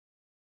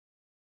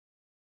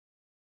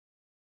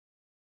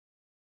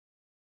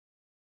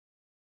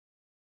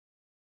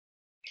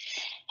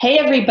Hey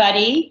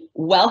everybody,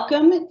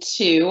 welcome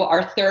to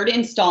our third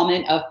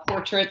installment of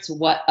Portraits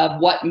of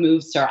What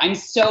Moves Her. I'm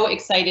so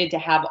excited to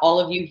have all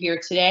of you here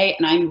today,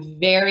 and I'm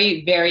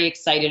very, very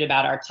excited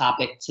about our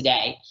topic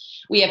today.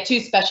 We have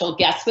two special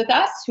guests with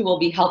us who will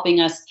be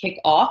helping us kick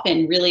off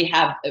and really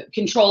have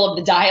control of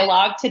the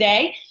dialogue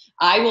today.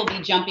 I will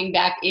be jumping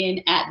back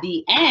in at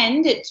the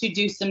end to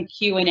do some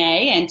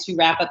Q&A and to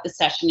wrap up the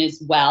session as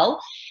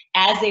well.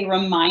 As a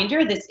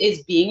reminder, this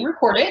is being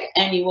recorded,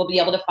 and you will be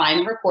able to find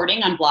the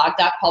recording on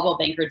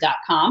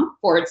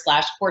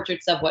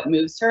blog.coldwellbanker.com/portraits of what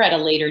moves her at a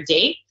later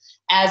date.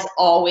 As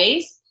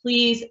always,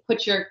 please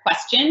put your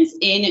questions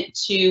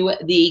into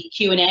the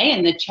Q&A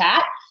in the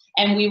chat,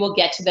 and we will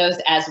get to those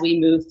as we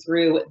move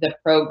through the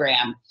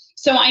program.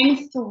 So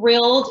I'm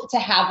thrilled to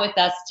have with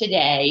us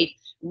today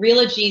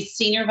Realogy's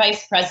Senior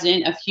Vice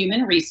President of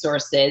Human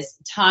Resources,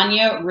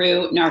 Tanya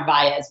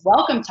Reu-Narvaez.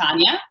 Welcome,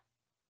 Tanya.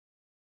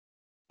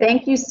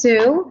 Thank you,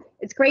 Sue.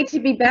 It's great to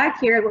be back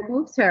here at What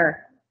Moves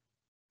Her.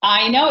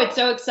 I know, it's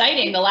so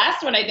exciting. The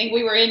last one, I think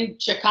we were in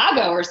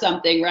Chicago or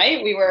something,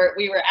 right? We were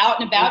out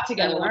and about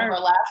together, one of our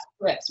last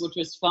trips, which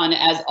was fun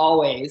as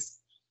always.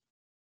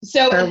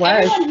 So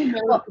everyone who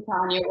knows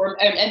Tanya,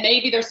 and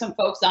maybe there's some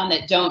folks on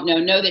that don't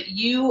know that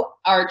you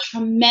are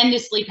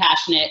tremendously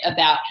passionate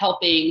about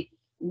helping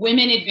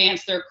women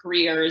advance their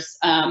careers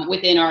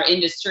within our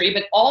industry,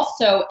 but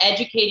also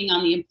educating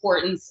on the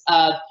importance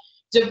of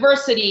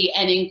diversity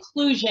and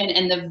inclusion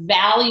and the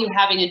value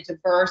having a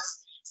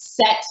diverse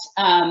set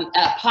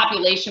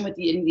population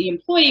within the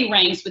employee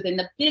ranks within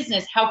the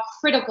business, how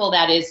critical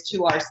that is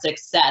to our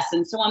success.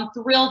 And so I'm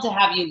thrilled to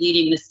have you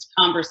leading this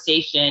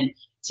conversation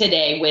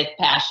today with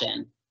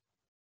Passion.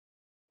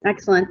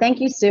 Excellent. Thank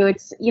you, Sue.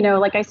 It's,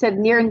 like I said,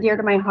 near and dear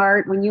to my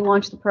heart. When you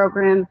launched the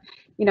program,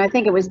 I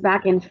think it was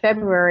back in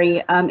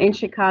February in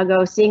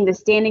Chicago, seeing the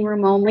standing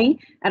room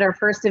only at our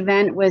first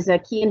event was a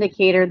key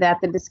indicator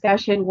that the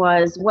discussion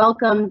was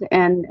welcomed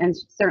and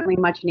certainly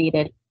much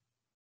needed.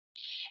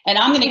 And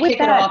I'm going to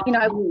kick it off.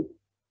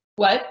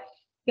 What?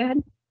 Go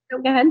ahead.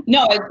 Go ahead.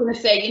 No, I was going to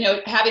say,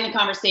 having the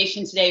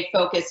conversation today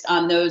focused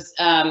on those,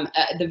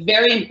 the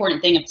very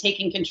important thing of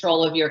taking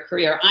control of your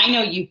career. I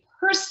know you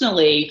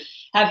personally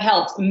have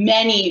helped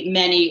many,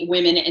 many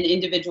women and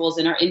individuals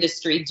in our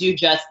industry do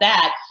just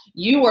that.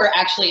 You were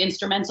actually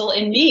instrumental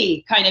in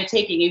me kind of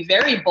taking a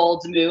very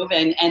bold move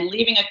and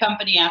leaving a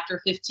company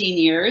after 15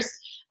 years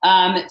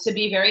to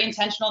be very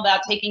intentional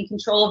about taking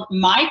control of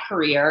my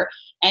career.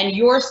 And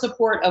your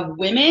support of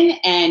women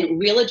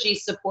and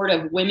Realogy's support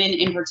of women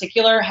in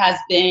particular has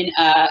been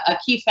a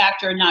key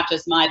factor, not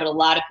just mine, but a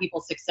lot of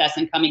people's success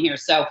in coming here.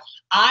 So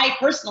I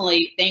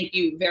personally thank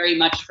you very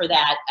much for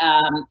that.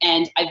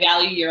 And I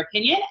value your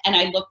opinion, and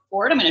I look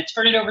forward. I'm going to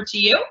turn it over to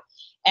you,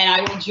 and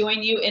I will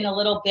join you in a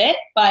little bit,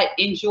 but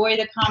enjoy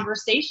the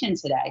conversation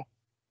today.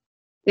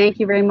 Thank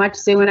you very much,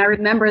 Sue. And I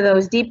remember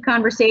those deep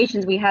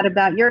conversations we had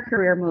about your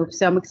career move.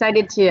 So I'm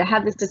excited to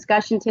have this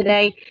discussion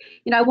today.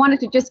 I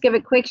wanted to just give a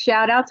quick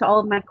shout out to all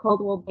of my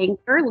Coldwell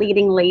Banker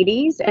leading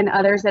ladies and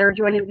others that are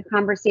joining the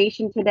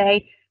conversation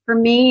today. For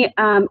me,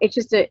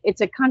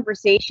 it's a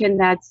conversation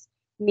that's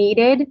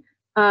needed.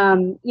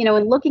 In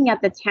looking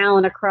at the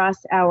talent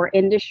across our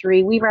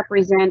industry, we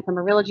represent, from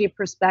a Realogy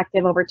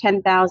perspective, over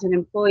 10,000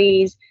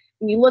 employees.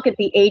 When you look at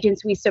the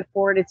agents we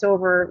support, it's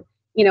over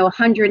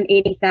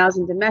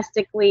 180,000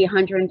 domestically,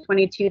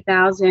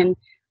 122,000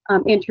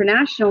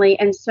 internationally.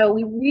 And so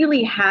we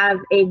really have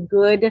a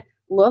good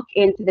look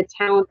into the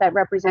talent that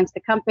represents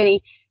the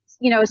company.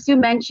 As Sue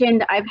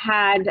mentioned, I've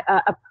had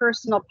a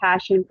personal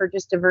passion for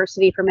just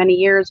diversity for many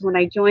years. When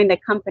I joined the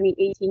company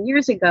 18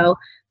 years ago,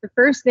 the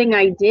first thing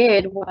I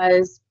did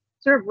was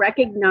sort of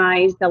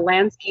recognize the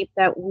landscape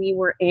that we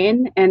were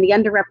in and the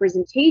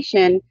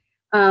underrepresentation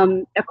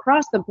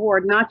across the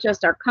board, not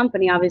just our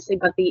company, obviously,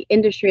 but the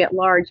industry at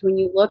large. When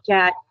you look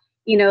at,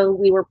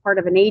 we were part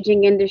of an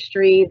aging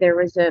industry, there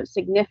was a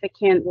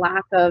significant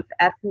lack of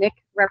ethnic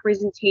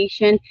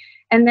representation.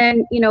 And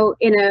then,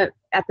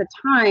 at the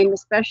time,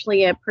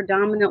 especially a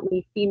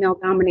predominantly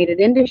female-dominated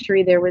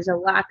industry, there was a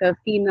lack of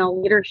female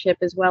leadership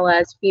as well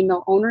as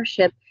female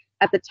ownership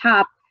at the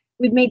top.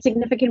 We've made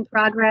significant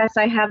progress.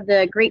 I have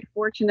the great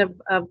fortune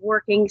of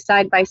working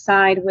side by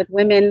side with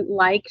women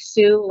like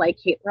Sue, like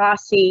Kate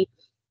Rossi,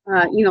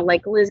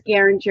 like Liz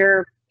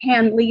Geringer,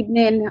 Pam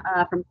Liebman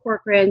from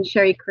Corcoran,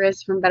 Sherry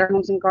Chris from Better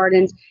Homes and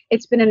Gardens.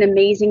 It's been an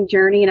amazing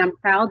journey, and I'm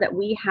proud that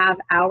we have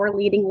our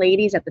leading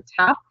ladies at the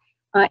top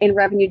in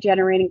revenue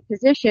generating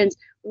positions.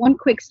 One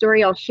quick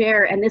story I'll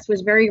share, and this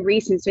was very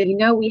recent, so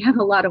we have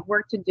a lot of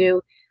work to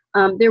do.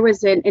 There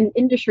was an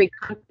industry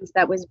conference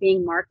that was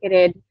being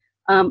marketed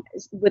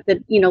with the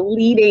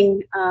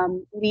leading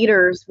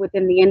leaders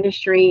within the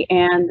industry,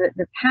 and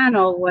the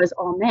panel was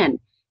all men.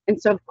 And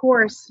so of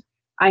course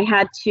I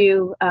had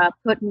to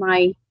put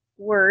my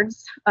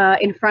words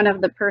in front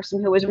of the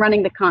person who was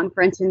running the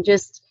conference and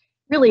just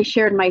really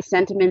shared my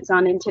sentiments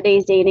on, in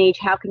today's day and age,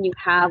 how can you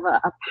have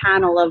a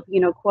panel of,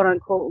 quote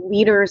unquote,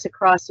 leaders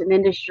across an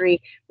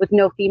industry with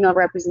no female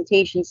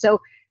representation. So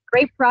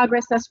great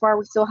progress thus far.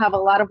 We still have a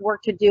lot of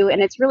work to do.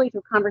 And it's really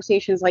through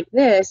conversations like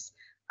this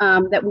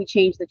that we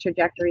changed the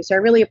trajectory. So I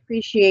really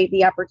appreciate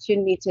the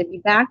opportunity to be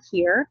back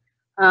here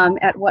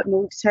at What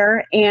Moves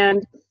Her.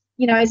 And,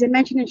 you know, as I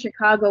mentioned in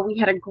Chicago, we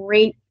had a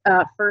great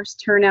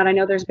first turnout. I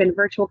know there's been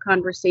virtual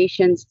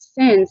conversations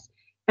since,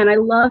 and I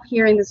love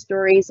hearing the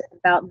stories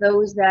about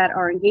those that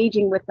are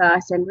engaging with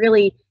us and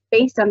really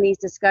based on these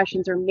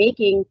discussions are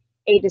making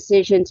a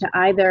decision to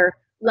either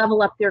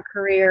level up their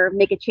career,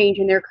 make a change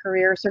in their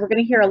career. So we're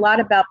going to hear a lot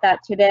about that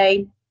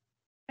today.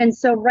 And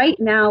so right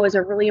now is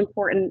a really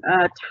important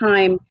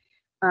time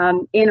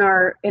in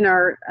our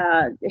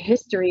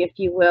history, if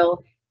you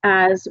will,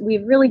 as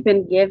we've really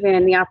been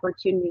given the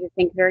opportunity to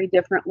think very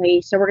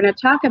differently. So we're going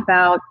to talk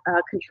about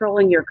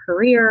controlling your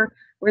career.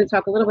 We're going to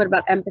talk a little bit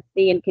about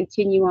empathy and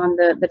continue on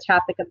the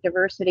topic of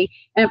diversity.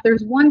 And if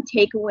there's one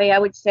takeaway I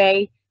would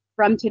say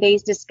from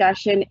today's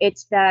discussion,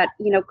 it's that,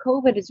 you know,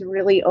 COVID has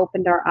really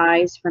opened our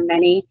eyes for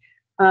many.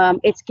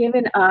 It's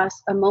given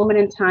us a moment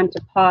in time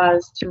to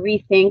pause, to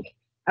rethink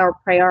our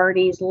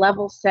priorities,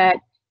 level set,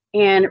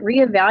 and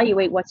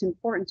reevaluate what's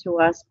important to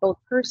us, both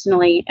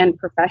personally and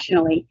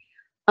professionally.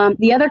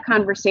 The other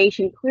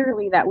conversation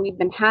clearly that we've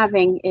been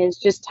having is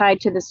just tied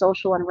to the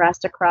social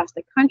unrest across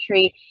the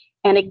country.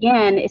 And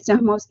again, it's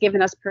almost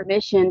given us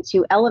permission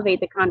to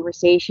elevate the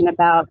conversation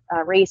about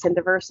race and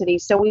diversity.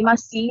 So we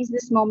must seize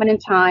this moment in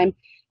time.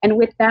 And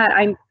with that,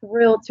 I'm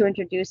thrilled to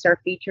introduce our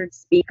featured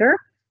speaker,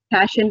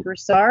 Passion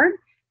Broussard.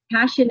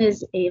 Passion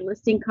is a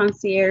listing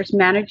concierge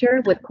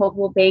manager with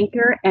Coldwell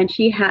Banker, and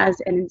she has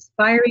an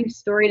inspiring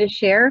story to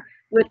share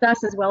with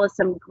us, as well as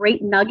some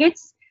great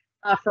nuggets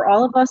for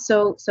all of us.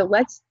 So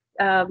let's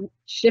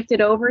shift it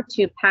over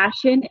to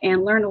Passion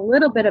and learn a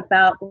little bit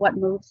about what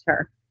moves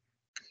her.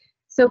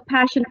 So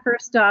Passion,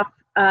 first off,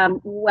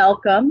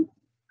 welcome.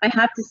 I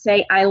have to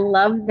say, I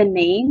love the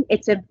name.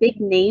 It's a big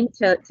name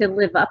to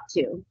live up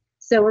to.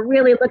 So we're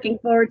really looking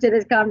forward to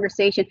this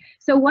conversation.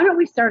 So why don't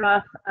we start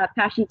off,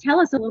 Passion, tell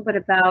us a little bit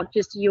about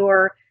just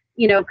your,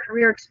 you know,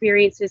 career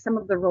experiences, some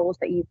of the roles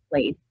that you've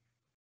played.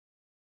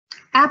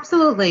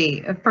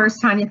 Absolutely.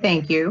 First, Tanya,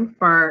 thank you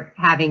for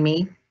having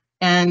me.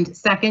 And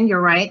second,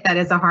 you're right, that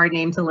is a hard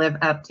name to live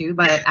up to,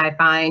 but I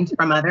find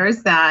from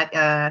others that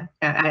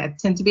I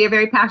tend to be a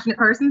very passionate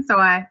person, so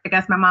I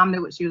guess my mom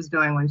knew what she was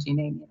doing when she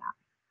named me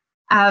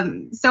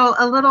that. So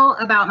a little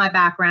about my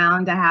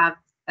background. I have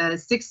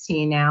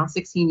 16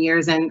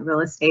 years in real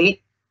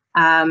estate,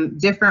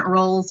 different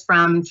roles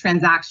from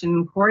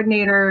transaction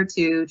coordinator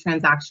to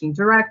transaction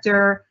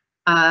director.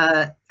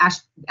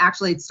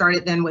 Actually, it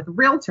started then with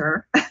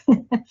realtor.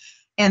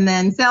 And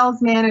then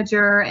sales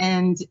manager,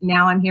 and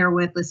now I'm here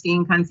with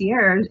listing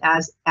concierge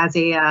as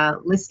a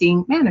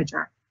listing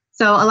manager.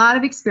 So a lot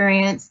of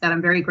experience that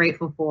I'm very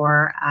grateful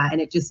for, and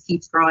it just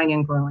keeps growing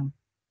and growing.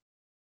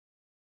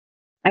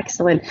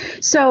 Excellent.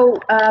 So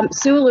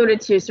Sue alluded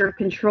to sort of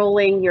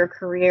controlling your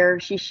career.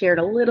 She shared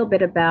a little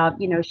bit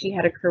about, you know, she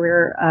had a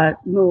career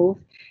move.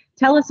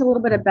 Tell us a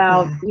little bit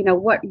about, you know,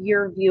 what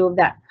your view of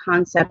that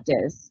concept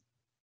is.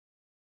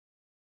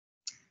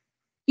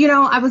 You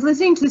know, I was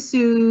listening to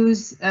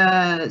Sue's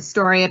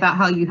story about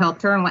how you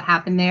helped her and what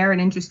happened there.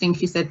 And interesting,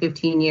 she said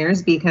 15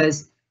 years,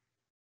 because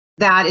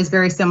that is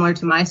very similar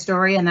to my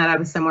story, and that I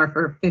was somewhere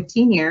for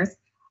 15 years.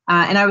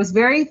 And I was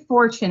very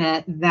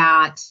fortunate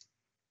that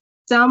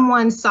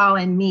someone saw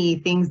in me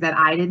things that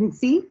I didn't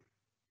see,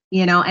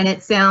 you know, and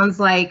it sounds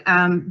like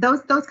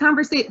those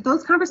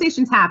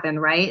conversations happen,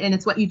 right? And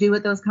it's what you do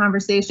with those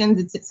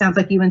conversations. It sounds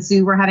like you and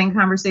Sue were having a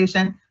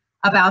conversation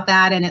about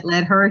that, and it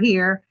led her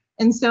here.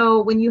 And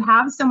so when you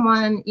have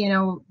someone, you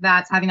know,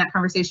 that's having that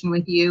conversation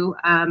with you,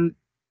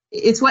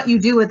 it's what you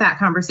do with that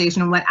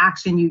conversation and what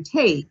action you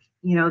take,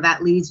 you know,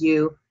 that leads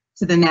you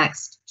to the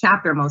next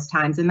chapter most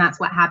times. And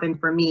that's what happened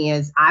for me.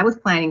 Is I was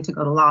planning to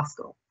go to law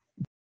school.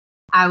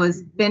 I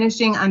was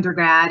finishing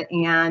undergrad,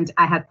 and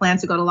I had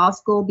plans to go to law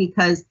school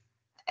because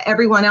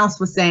everyone else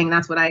was saying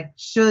that's what I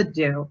should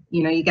do.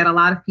 You know, you get a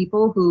lot of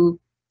people who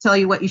tell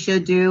you what you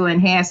should do,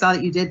 and hey, I saw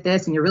that you did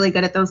this and you're really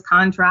good at those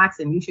contracts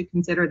and you should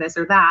consider this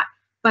or that.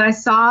 But I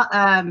saw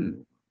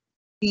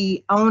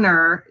the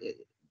owner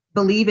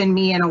believe in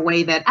me in a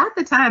way that at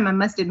the time, I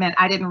must admit,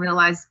 I didn't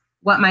realize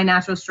what my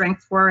natural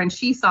strengths were, and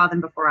she saw them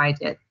before I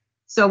did.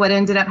 So what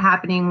ended up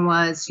happening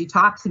was she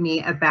talked to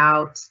me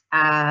about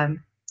a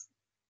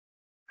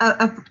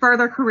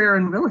further career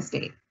in real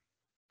estate.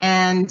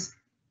 And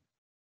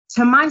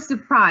to my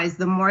surprise,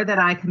 the more that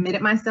I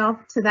committed myself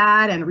to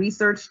that and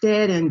researched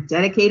it and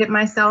dedicated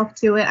myself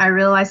to it, I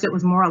realized it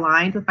was more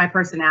aligned with my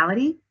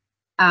personality.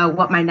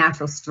 What my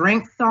natural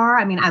strengths are.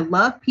 I mean, I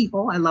love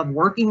people. I love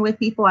working with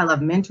people. I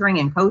love mentoring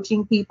and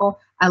coaching people.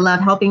 I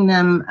love helping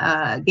them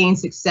gain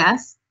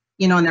success,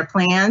 you know, in their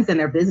plans and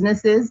their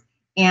businesses.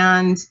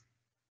 And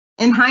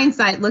in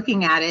hindsight,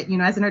 looking at it, you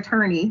know, as an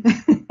attorney,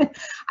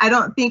 I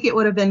don't think it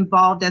would have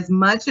involved as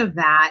much of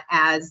that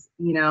as,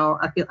 you know,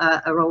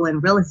 a role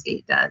in real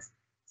estate does.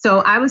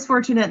 So I was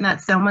fortunate in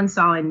that someone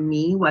saw in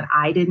me what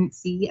I didn't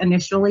see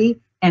initially.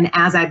 And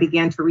as I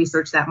began to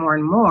research that more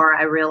and more,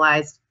 I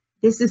realized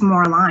this is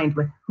more aligned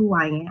with who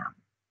I am.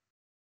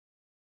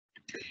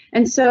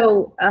 And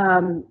so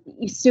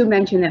Sue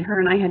mentioned that her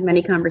and I had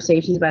many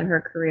conversations about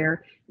her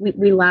career.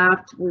 We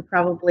laughed. We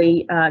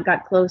probably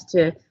got close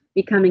to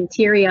becoming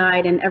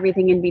teary-eyed and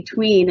everything in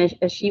between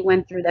as she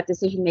went through that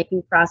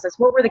decision-making process.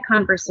 What were the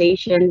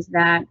conversations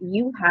that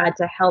you had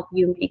to help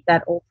you make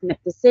that ultimate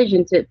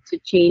decision to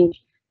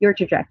change your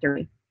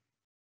trajectory?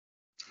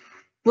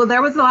 Well,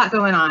 there was a lot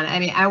going on. I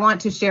mean, I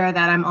want to share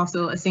that I'm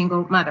also a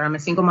single mother. I'm a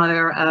single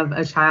mother of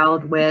a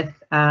child with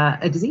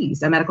a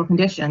disease, a medical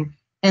condition.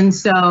 And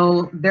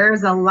so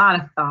there's a lot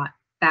of thought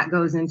that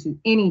goes into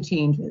any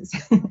changes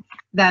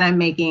that I'm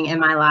making in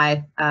my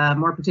life,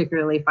 more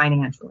particularly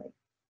financially.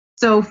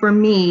 So for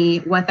me,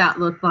 what that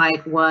looked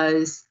like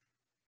was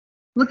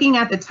looking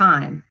at the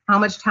time. How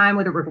much time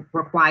would it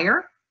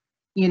require,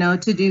 to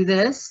do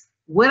this?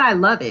 Would I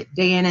love it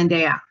day in and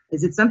day out?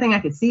 Is it something I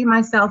could see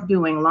myself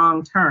doing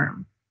long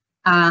term?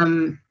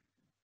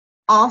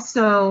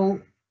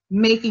 Also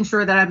making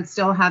sure that I would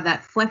still have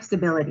that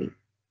flexibility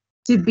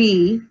to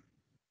be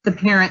the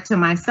parent to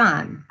my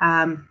son.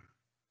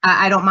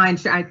 I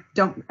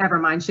don't ever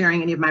mind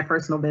sharing any of my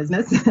personal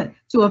business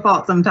to a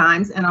fault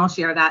sometimes, and I'll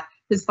share that.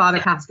 His father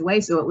passed away,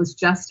 so it was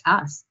just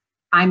us.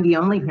 I'm the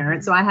only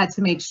parent, so I had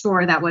to make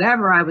sure that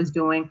whatever I was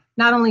doing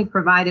not only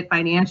provided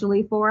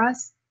financially for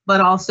us,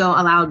 but also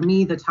allowed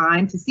me the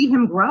time to see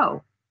him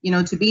grow,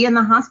 to be in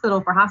the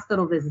hospital for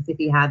hospital visits if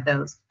he had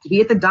those, to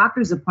be at the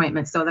doctor's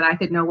appointments so that I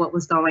could know what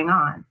was going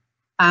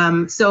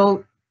on.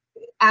 So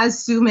as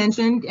Sue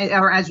mentioned,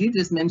 or as you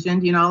just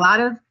mentioned, a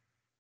lot of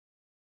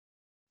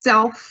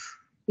self,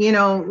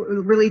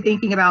 really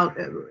thinking about,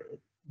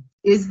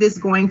 is this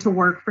going to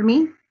work for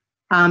me?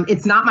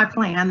 It's not my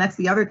plan. That's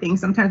the other thing.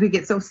 Sometimes we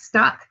get so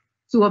stuck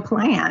to a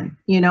plan.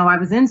 I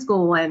was in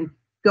school and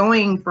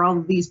going for all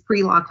of these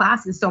pre-law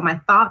classes. So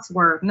my thoughts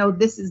were, no,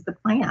 this is the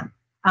plan.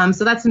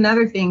 So that's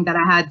another thing that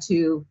I had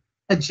to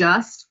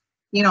adjust,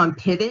 and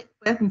pivot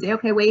with and say,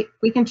 okay, wait,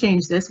 we can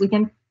change this. We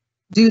can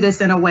do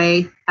this in a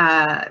way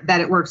that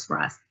it works for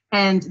us.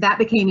 And that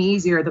became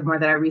easier the more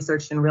that I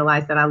researched and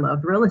realized that I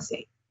loved real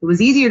estate. It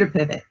was easier to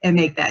pivot and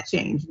make that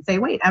change and say,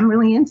 wait, I'm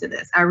really into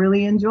this. I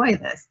really enjoy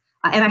this.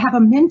 And I have a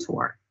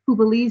mentor who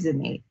believes in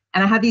me.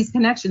 And I have these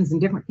connections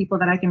and different people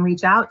that I can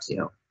reach out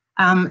to.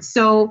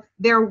 So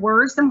there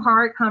were some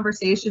hard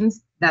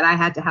conversations that I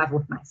had to have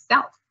with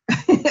myself,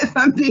 if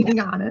I'm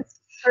being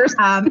honest.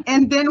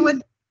 And then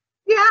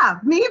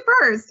me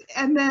first.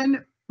 And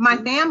then my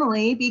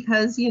family,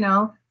 because,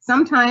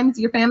 sometimes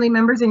your family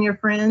members and your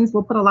friends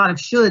will put a lot of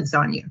shoulds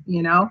on you,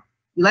 you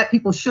let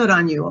people should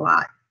on you a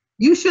lot.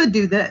 You should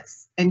do this.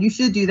 And you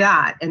should do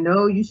that, and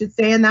no, you should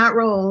stay in that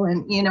role,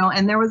 and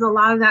and there was a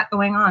lot of that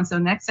going on. So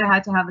next, I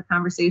had to have the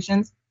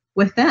conversations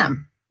with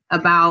them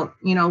about,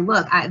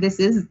 look, this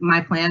is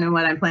my plan and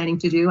what I'm planning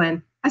to do,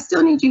 and I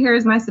still need you here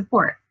as my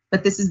support,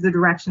 but this is the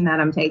direction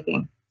that I'm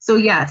taking. So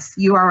yes,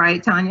 you are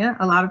right, Tanya.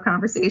 A lot of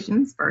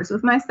conversations, first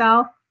with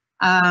myself,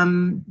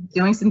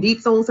 doing some deep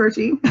soul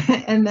searching,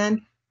 and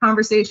then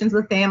conversations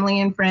with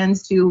family and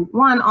friends to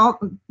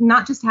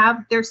not just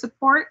have their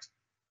support,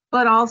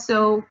 but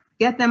also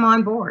get them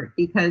on board,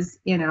 because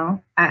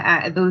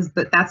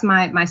that's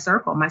my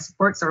circle, my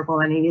support circle.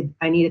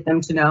 I needed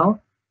them to know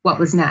what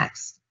was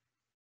next.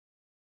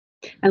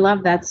 I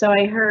love that. So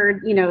I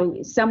heard,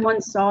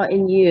 someone saw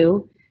in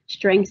you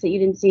strengths that you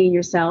didn't see in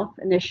yourself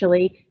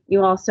initially.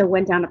 You also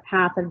went down a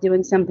path of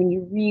doing something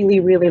you really,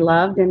 really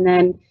loved. And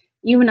then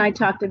you and I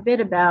talked a bit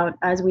about,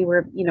 as we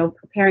were,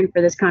 preparing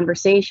for this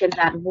conversation,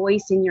 that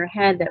voice in your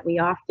head that we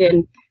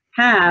often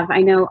have. I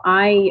know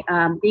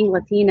being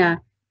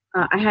Latina,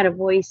 I had a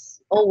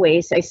voice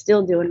always, I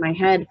still do in my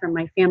head, from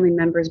my family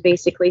members,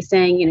 basically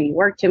saying, you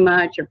work too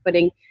much, you're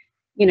putting,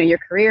 your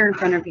career in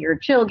front of your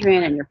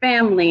children and your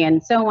family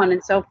and so on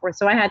and so forth.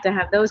 So I had to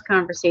have those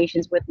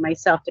conversations with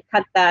myself to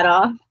cut that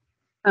off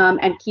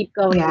and keep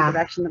going in the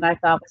direction that I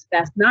thought was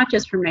best, not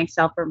just for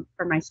myself, but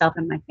for myself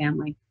and my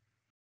family.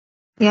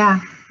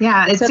 Yeah.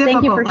 It's so difficult,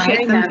 thank you for right?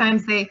 sharing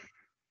Sometimes that.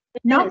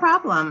 No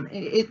problem.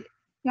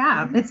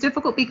 It's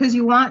difficult because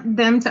you want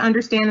them to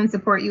understand and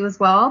support you as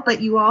well,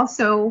 but you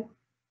also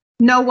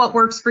know what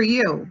works for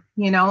you,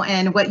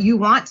 and what you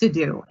want to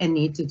do and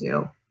need to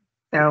do.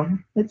 So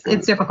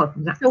it's difficult.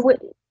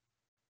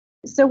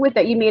 So with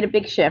that, you made a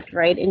big shift,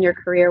 right, in your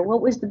career.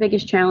 What was the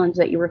biggest challenge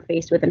that you were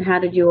faced with, and how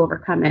did you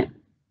overcome it?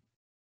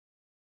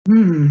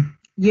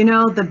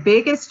 The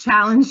biggest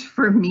challenge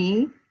for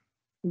me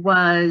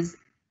was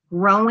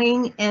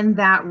growing in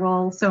that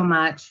role so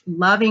much,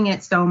 loving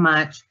it so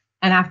much,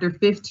 and after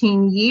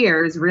 15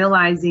 years,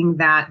 realizing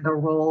that the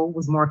role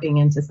was morphing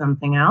into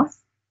something else.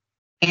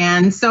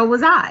 And so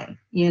was I.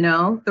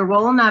 The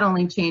role not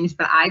only changed,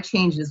 but I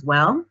changed as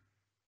well.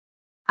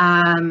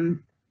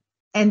 And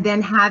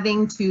then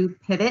having to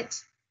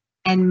pivot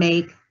and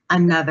make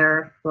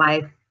another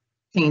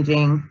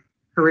life-changing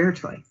career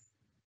choice.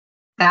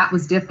 That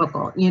was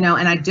difficult, and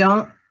I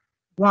don't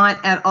want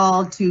at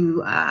all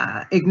to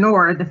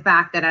ignore the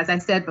fact that, as I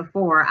said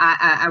before,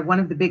 one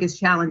of the biggest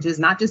challenges,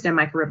 not just in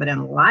my career, but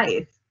in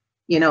life,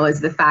 is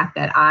the fact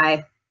that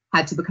I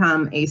had to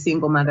become a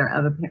single mother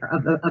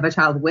of a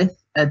child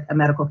with a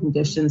medical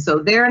condition. So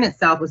there in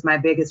itself was my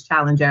biggest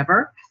challenge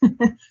ever.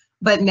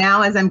 But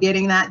now as I'm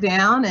getting that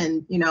down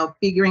and, you know,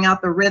 figuring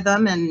out the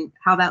rhythm and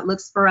how that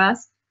looks for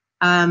us,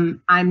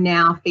 I'm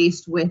now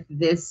faced with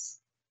this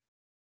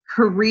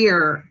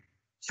career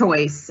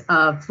choice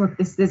of, look,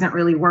 this isn't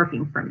really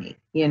working for me.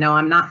 You know,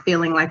 I'm not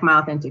feeling like my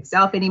authentic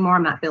self anymore.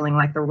 I'm not feeling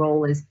like the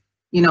role is,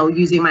 you know,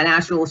 using my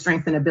natural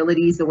strengths and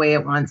abilities the way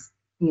it once,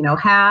 you know,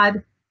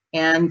 had,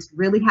 and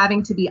really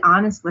having to be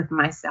honest with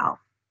myself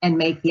and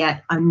make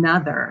yet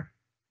another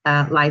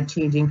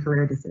life-changing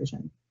career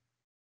decision.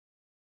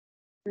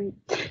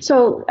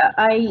 So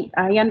I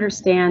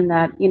understand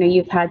that, you know,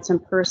 you've had some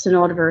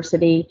personal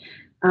adversity.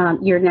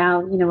 You're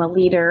now, you know, a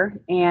leader,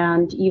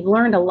 and you've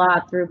learned a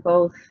lot through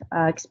both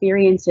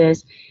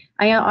experiences.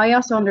 I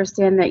also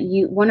understand that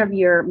one of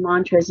your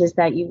mantras is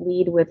that you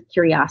lead with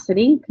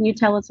curiosity. Can you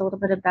tell us a little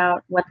bit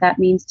about what that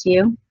means to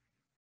you?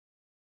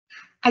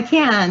 I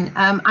can.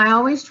 I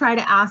always try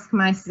to ask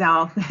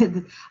myself,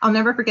 I'll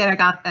never forget, I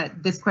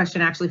got this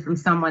question actually from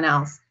someone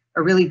else,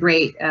 a really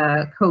great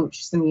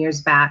coach some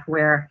years back,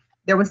 where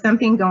there was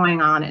something going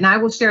on, and I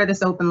will share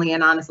this openly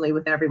and honestly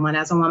with everyone.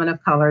 As a woman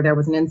of color, there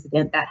was an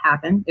incident that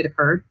happened, it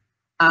occurred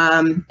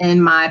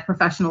in my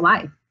professional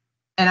life.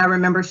 And I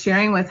remember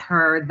sharing with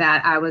her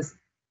that I was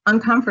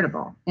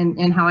uncomfortable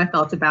in how I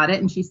felt about it.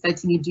 And she said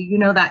to me, do you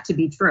know that to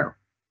be true?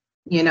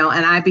 You know,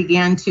 and I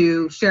began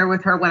to share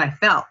with her what I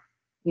felt.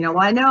 You know,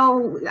 well, I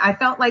know I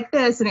felt like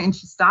this, and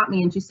she stopped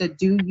me and she said,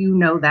 do you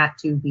know that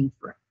to be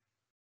true?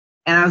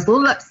 And I was a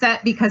little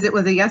upset because it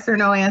was a yes or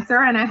no answer,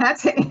 and I had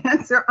to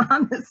answer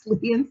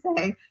honestly and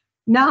say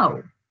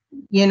no,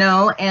 you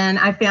know. And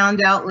I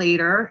found out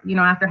later, you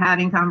know, after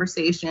having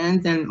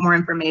conversations and more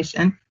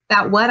information,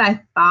 that what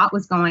I thought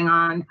was going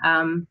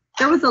on,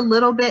 there was a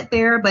little bit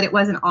there, but it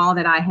wasn't all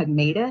that I had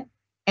made it.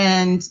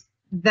 And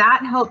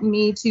that helped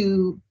me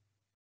to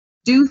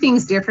do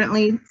things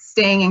differently,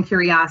 staying in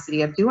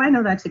curiosity of, do I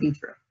know that to be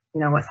true?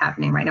 You know, what's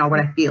happening right now, what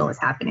I feel is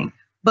happening,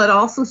 but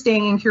also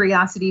staying in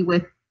curiosity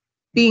with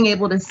being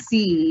able to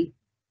see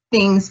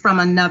things from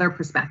another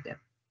perspective,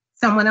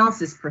 someone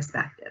else's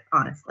perspective,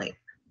 honestly.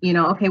 You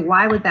know, okay,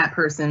 why would that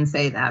person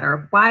say that?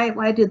 Or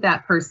why did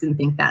that person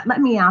think that?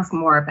 Let me ask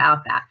more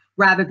about that,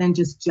 rather than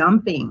just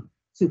jumping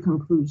to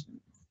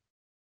conclusions.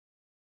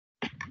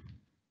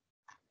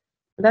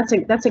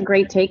 That's a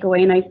great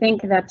takeaway. And I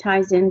think that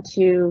ties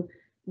into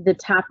the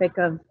topic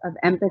of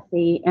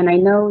empathy. And I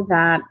know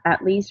that,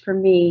 at least for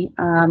me,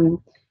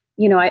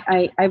 you know,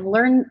 I've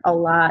learned a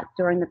lot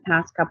during the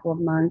past couple of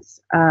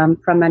months.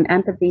 From an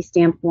empathy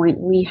standpoint,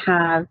 we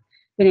have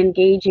been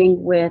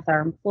engaging with our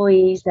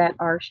employees that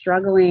are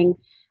struggling,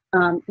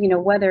 you know,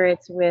 whether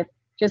it's with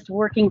just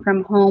working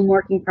from home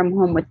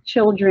with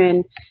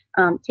children,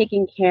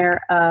 taking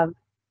care of,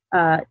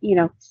 you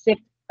know, sick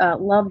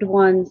loved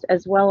ones,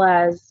 as well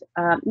as,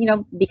 you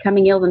know,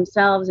 becoming ill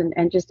themselves,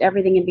 and just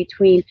everything in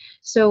between.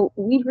 So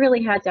we've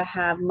really had to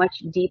have much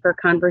deeper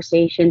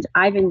conversations.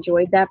 I've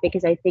enjoyed that,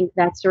 because I think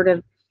that's sort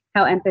of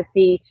how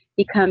empathy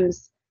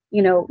becomes,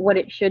 you know, what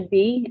it should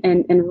be,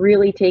 and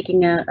really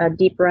taking a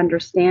deeper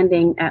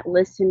understanding at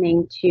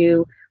listening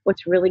to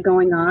what's really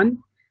going on.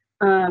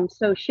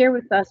 So share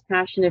with us,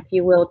 Passion, if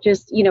you will,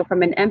 just, you know,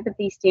 from an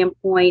empathy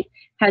standpoint,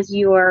 has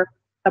your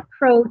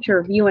approach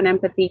or view on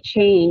empathy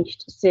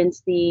changed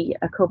since the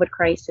COVID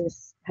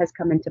crisis has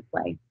come into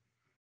play?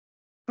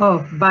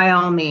 Oh, by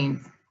all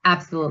means,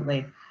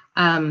 absolutely.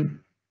 I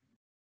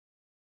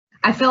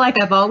feel like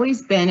I've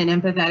always been an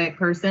empathetic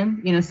person,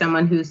 you know,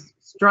 someone who's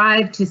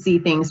strived to see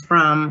things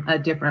from a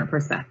different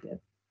perspective,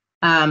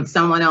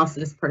 someone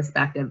else's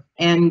perspective.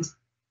 And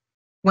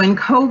when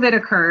COVID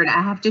occurred,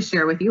 I have to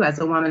share with you, as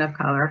a woman of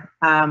color,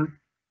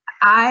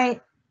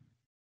 I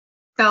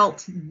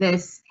felt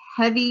this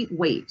heavy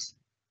weight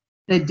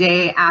the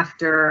day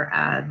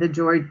after the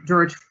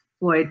George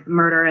Floyd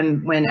murder,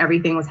 and when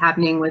everything was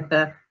happening with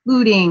the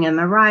looting and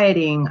the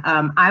rioting.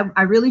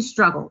 I really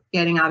struggled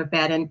getting out of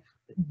bed, and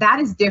that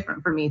is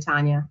different for me,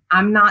 Tanya.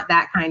 I'm not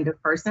that kind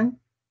of person.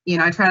 You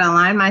know, I try to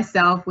align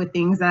myself with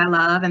things that I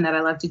love and that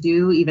I love to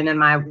do, even in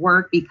my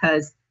work,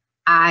 because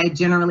I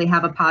generally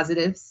have a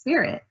positive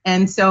spirit.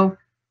 And so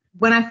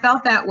when I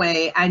felt that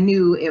way, I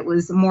knew it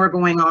was more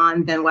going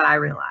on than what I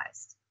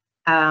realized.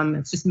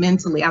 It's just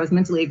mentally, I was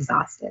mentally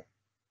exhausted.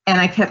 And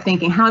I kept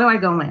thinking, how do I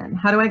go in?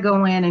 How do I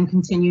go in and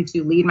continue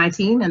to lead my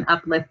team and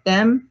uplift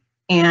them?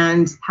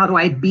 And how do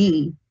I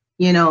be,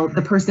 you know,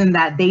 the person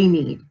that they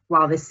need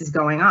while this is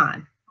going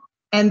on?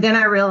 And then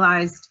I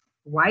realized,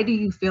 why do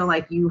you feel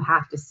like you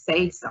have to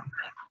say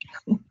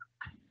something?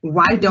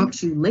 Why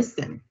don't you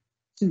listen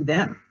to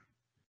them?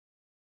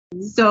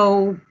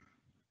 So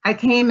I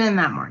came in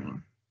that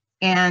morning,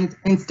 and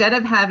instead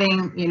of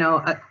having, you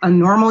know, a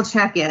normal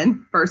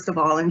check-in, first of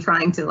all, and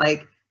trying to,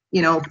 like,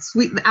 you know,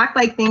 act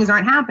like things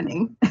aren't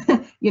happening,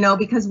 you know,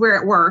 because we're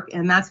at work,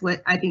 and that's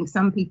what I think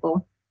some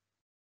people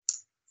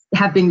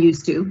have been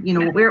used to, you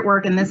know, we're at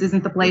work and this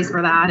isn't the place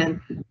for that.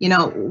 And, you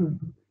know,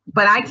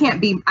 but I can't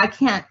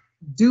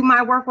do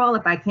my work well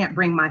if I can't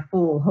bring my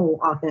full, whole,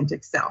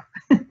 authentic self.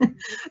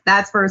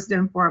 That's first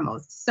and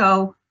foremost.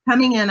 So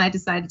coming in, I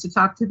decided to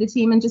talk to the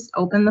team and just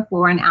open the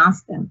floor and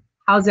ask them,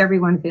 how's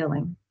everyone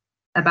feeling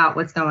about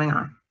what's going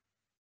on?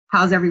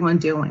 How's everyone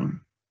doing?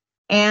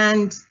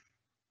 And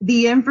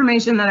the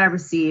information that I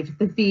received,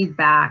 the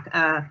feedback,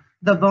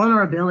 the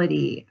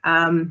vulnerability,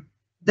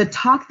 the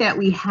talk that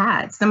we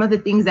had, some of the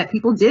things that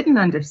people didn't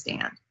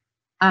understand,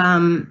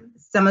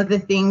 some of the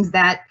things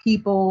that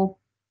people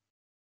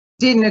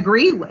didn't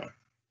agree with,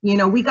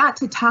 we got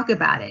to talk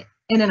about it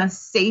and in a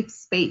safe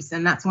space.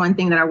 And that's one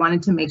thing that I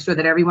wanted to make sure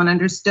that everyone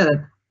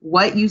understood.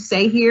 What you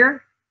say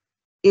here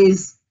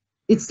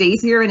it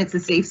stays here and it's a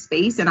safe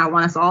space, and I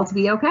want us all to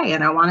be okay.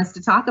 And I want us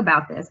to talk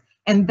about this.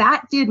 And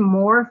that did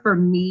more for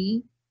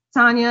me,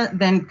 Tanya,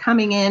 than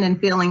coming in and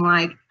feeling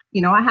like,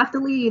 I have to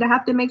lead, I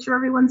have to make sure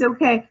everyone's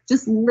okay.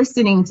 Just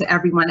listening to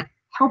everyone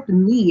helped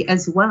me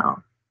as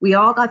well. We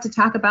all got to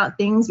talk about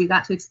things. We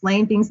got to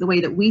explain things the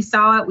way that we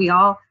saw it. We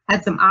all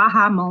had some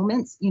aha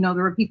moments. There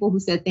were people who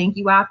said thank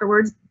you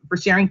afterwards for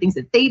sharing things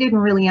that they didn't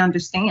really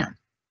understand,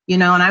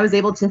 and I was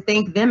able to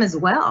thank them as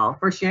well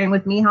for sharing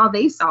with me how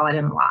they saw it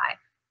and why.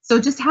 So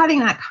just having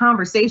that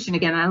conversation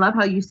again, and I love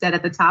how you said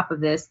at the top of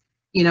this,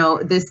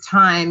 this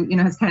time,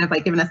 has kind of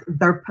like given us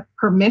their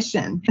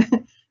permission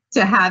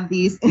to have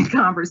these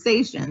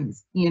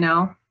conversations,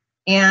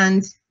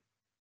 and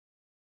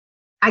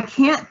I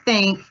can't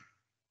thank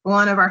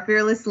one of our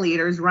fearless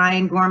leaders,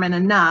 Ryan Gorman,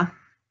 enough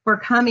for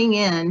coming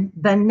in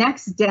the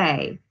next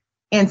day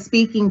and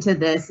speaking to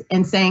this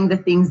and saying the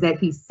things that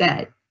he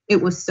said.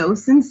 It was so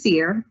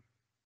sincere.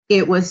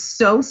 It was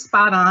so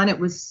spot on. It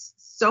was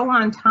so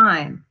on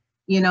time,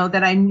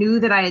 that I knew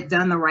that I had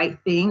done the right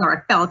thing, or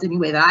I felt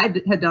anyway that I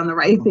had done the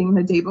right thing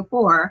the day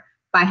before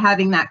by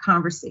having that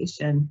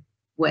conversation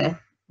with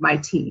my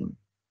team.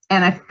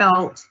 And I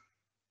felt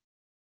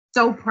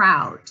so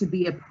proud to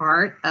be a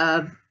part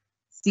of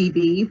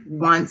CB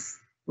once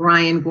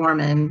Ryan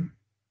Gorman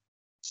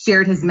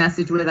shared his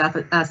message with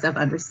us of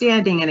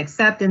understanding and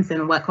acceptance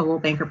and what Coldwell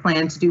Banker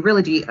planned to do,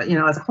 Realogy,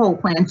 as a whole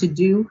planned to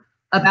do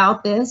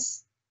about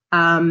this,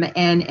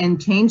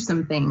 and change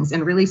some things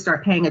and really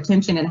start paying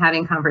attention and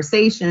having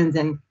conversations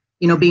and,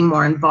 being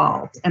more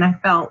involved. And I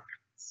felt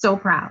so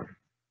proud.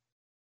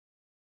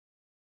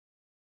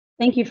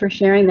 Thank you for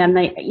sharing them.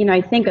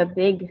 I think a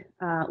big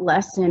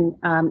lesson,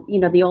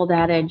 the old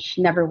adage,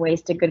 never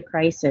waste a good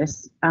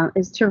crisis,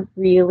 is to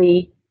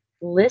really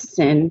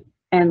listen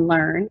and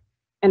learn.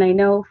 And I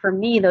know for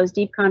me, those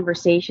deep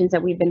conversations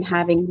that we've been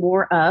having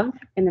more of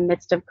in the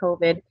midst of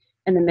COVID,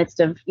 in the midst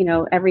of,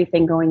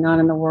 everything going on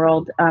in the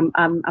world,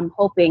 I'm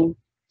hoping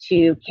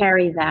to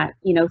carry that,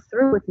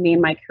 through with me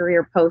in my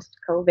career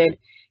post-COVID.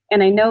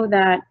 And I know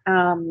that,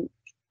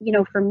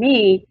 for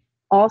me,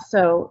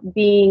 also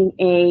being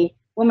a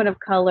woman of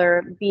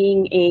color,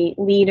 being a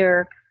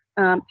leader,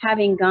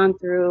 having gone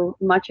through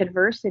much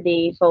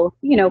adversity, both,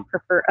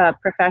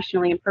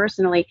 professionally and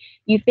personally,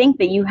 you think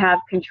that you have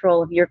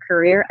control of your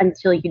career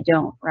until you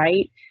don't,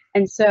 right?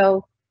 And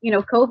so,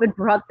 COVID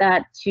brought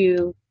that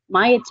to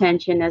my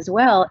attention as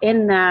well,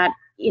 in that,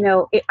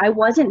 I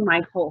wasn't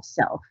my whole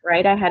self,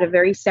 right? I had a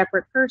very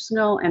separate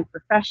personal and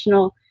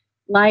professional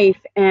life,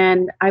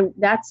 and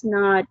that's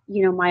not,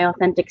 my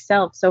authentic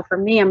self. So for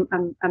me,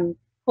 I'm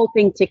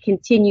hoping to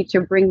continue to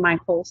bring my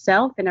whole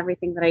self in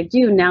everything that I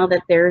do now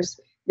that there's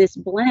this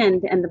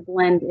blend, and the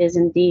blend is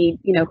indeed,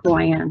 who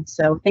I am.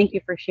 So thank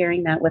you for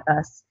sharing that with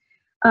us.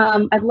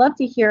 I'd love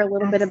to hear a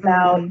little bit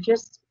about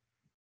just,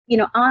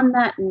 on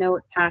that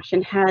note,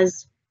 Passion,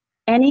 has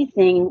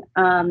anything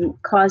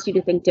caused you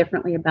to think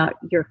differently about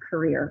your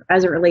career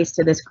as it relates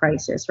to this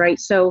crisis, right?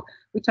 So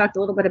we talked a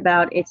little bit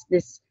about it's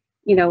this,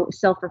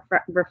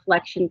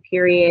 self-reflection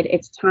period.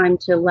 It's time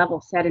to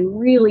level set and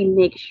really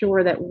make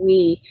sure that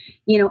we,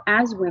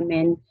 as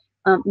women,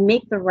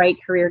 make the right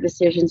career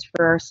decisions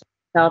for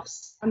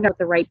ourselves, find out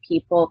the right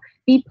people,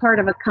 be part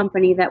of a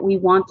company that we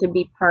want to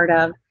be part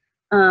of.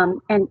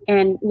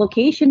 And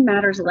location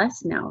matters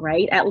less now,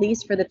 right? At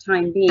least for the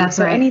time being. That's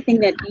so right. Anything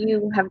that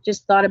you have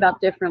just thought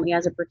about differently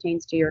as it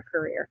pertains to your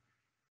career?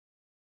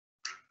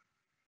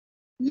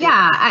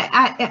 Yeah,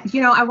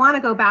 I want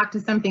to go back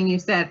to something you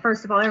said.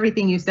 First of all,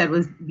 everything you said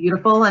was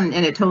beautiful, and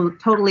it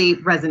totally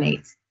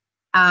resonates.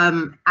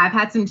 I've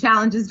had some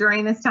challenges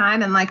during this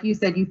time, and like you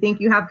said, you think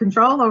you have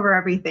control over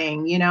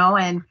everything,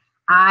 and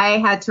I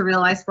had to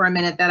realize for a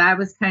minute that I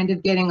was kind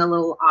of getting a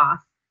little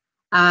off,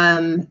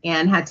 and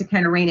had to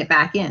kind of rein it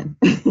back in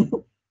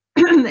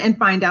and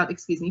find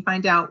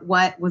out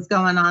what was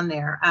going on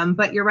there.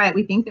 But you're right,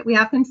 we think that we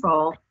have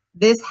control.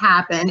 This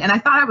happened, and I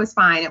thought I was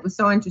fine. It was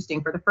so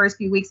interesting. For the first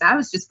few weeks, I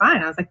was just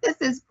fine. I was like, this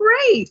is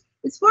great.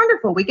 It's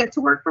wonderful. We get to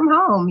work from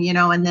home,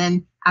 and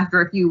then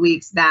after a few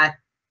weeks that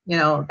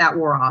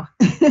wore off.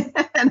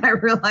 And I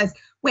realized,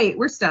 wait,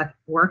 we're stuck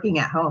working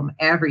at home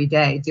every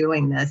day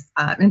doing this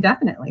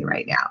indefinitely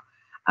right now.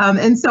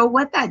 And so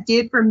what that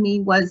did for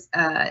me was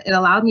it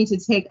allowed me to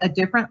take a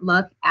different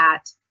look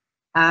at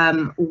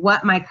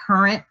what my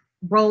current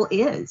role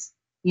is,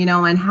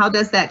 and how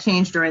does that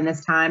change during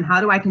this time?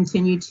 How do I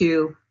continue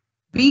to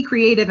be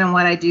creative in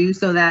what I do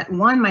so that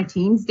one, my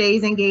team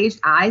stays engaged,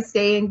 I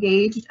stay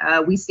engaged,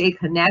 we stay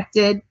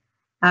connected.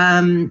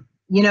 You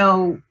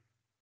know,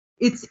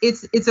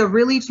 it's a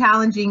really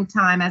challenging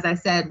time, as I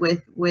said,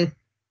 with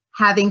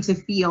having to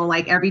feel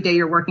like every day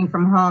you're working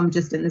from home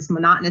just in this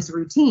monotonous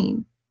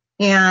routine.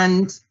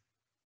 And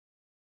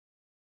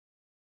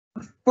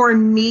for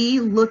me,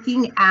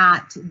 looking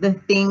at the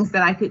things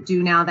that I could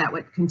do now that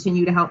would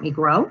continue to help me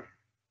grow,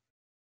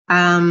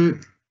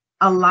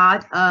 a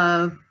lot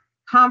of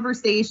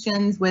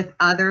conversations with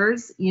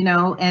others, you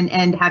know,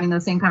 and having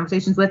those same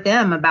conversations with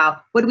them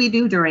about what do we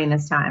do during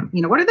this time?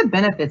 You know, what are the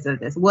benefits of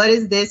this? What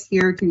is this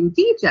here to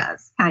teach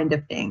us, kind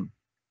of thing,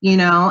 you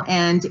know,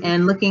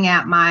 and looking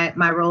at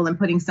my role and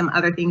putting some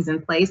other things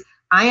in place.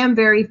 I am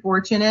very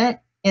fortunate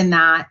in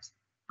that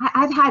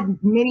I've had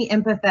many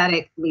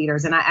empathetic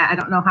leaders, and I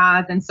don't know how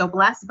I've been so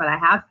blessed, but I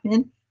have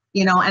been,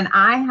 you know, and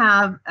I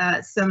have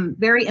some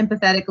very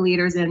empathetic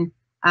leaders in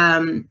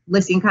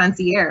Listing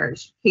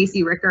Concierge,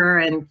 Casey Ricker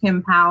and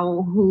Kim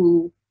Powell,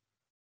 who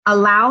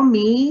allow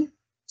me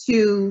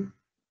to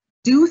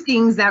do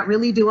things that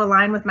really do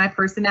align with my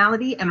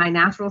personality and my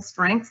natural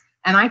strengths.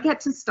 And I get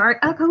to start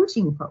a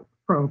coaching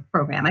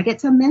program. I get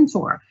to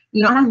mentor,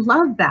 you know, and I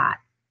love that.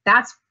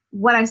 That's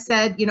what I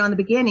said, you know, in the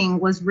beginning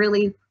was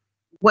really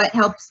what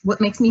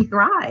makes me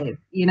thrive,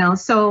 you know.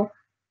 So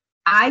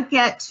I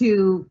get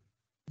to,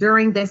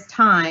 during this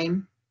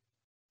time,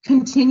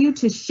 continue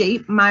to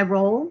shape my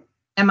role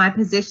and my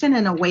position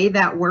in a way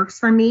that works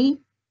for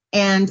me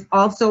and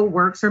also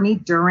works for me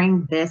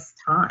during this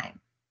time.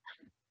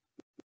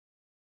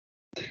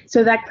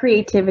 So that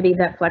creativity,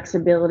 that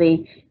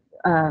flexibility,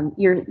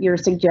 you're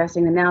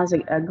suggesting that now is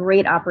a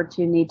great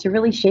opportunity to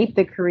really shape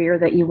the career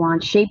that you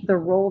want, shape the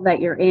role that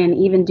you're in,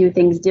 even do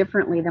things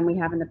differently than we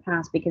have in the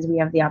past because we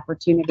have the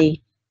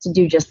opportunity to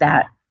do just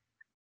that.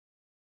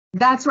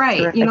 That's right.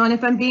 Terrific. You know, and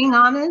if I'm being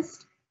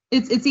honest,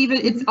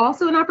 it's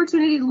also an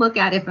opportunity to look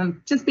at, if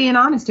I'm just being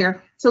honest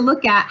here, to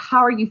look at how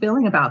are you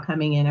feeling about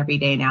coming in every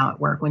day now at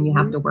work when you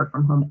have to work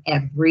from home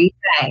every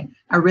day.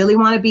 I really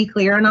want to be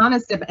clear and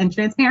honest and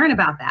transparent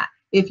about that.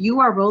 If you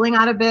are rolling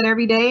out of bed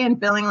every day and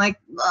feeling like,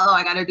 oh,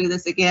 I got to do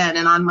this again,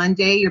 and on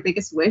Monday your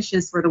biggest wish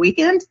is for the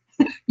weekend,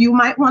 you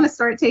might want to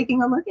start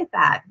taking a look at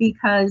that,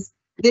 because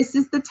this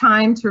is the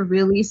time to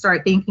really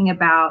start thinking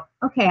about,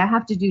 okay, I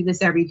have to do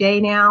this every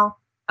day now.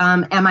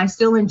 Am I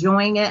still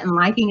enjoying it and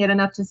liking it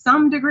enough to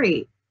some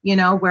degree, you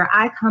know, where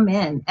I come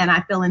in and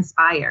I feel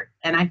inspired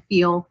and I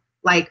feel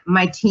like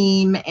my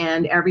team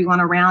and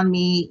everyone around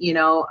me, you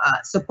know,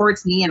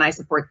 supports me and I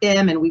support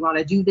them, and we want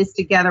to do this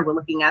together. We're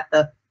looking at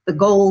the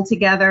goal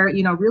together,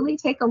 you know, really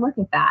take a look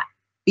at that,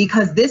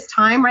 because this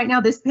time right now,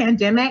 this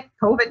pandemic,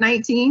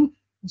 COVID-19,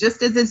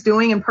 just as it's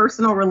doing in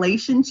personal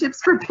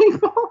relationships for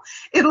people,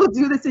 it'll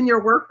do this in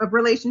your work of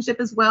relationship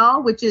as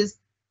well, which is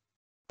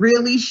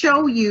really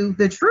show you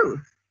the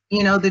truth,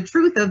 you know, the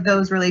truth of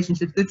those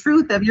relationships, the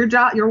truth of your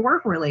job, your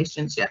work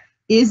relationship.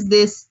 Is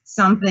this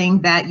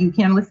something that you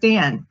can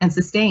withstand and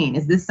sustain?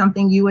 Is this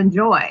something you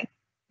enjoy?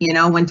 You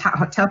know, when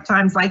tough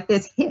times like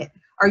this hit,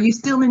 are you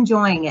still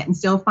enjoying it and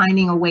still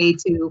finding a way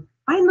to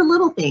find the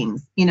little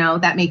things, you know,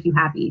 that make you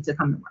happy to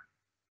come to work?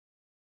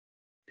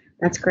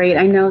 That's great.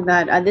 I know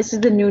that this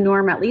is the new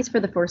norm, at least for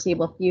the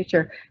foreseeable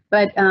future.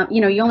 But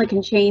you know, you only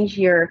can change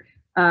your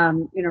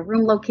you know,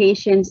 room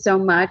location so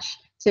much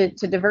to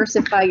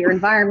diversify your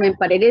environment,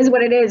 but it is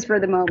what it is for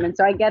the moment.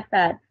 So I get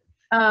that.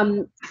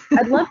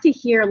 I'd love to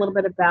hear a little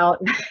bit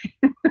about.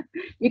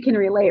 You can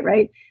relate,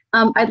 right?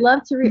 I'd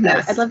love to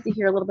Yes. I'd love to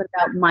hear a little bit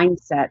about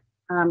mindset.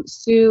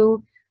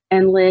 Sue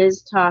and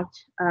Liz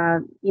talked,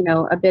 you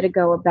know, a bit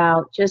ago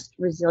about just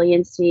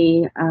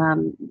resiliency,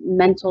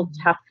 mental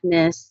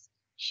toughness.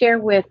 Share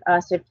with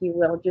us, if you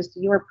will, just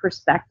your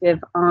perspective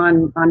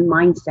on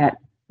mindset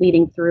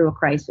leading through a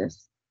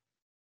crisis.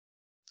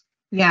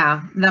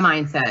 Yeah, the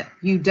mindset.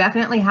 You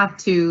definitely have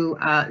to,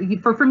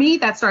 for me,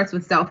 that starts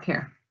with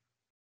self-care.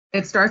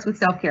 It starts with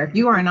self-care. If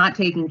you are not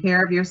taking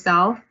care of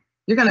yourself,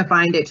 you're going to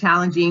find it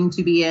challenging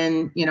to be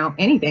in, you know,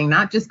 anything,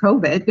 not just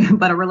COVID,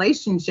 but a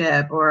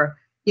relationship, or,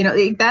 you know,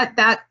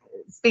 that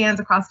spans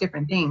across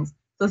different things.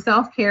 So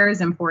self-care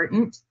is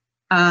important.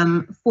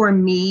 For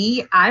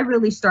me, I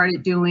really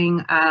started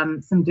doing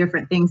some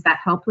different things that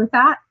helped with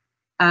that.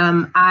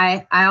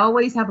 I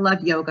always have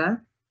loved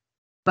yoga,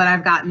 but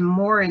I've gotten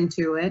more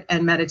into it,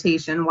 and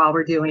meditation while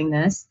we're doing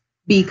this,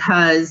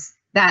 because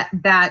that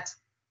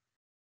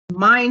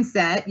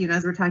mindset, you know,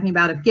 as we're talking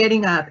about, of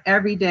getting up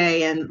every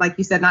day and, like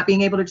you said, not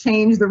being able to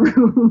change the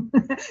room.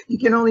 You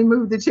can only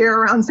move the chair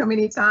around so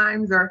many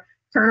times or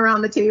turn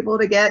around the table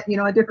to get, you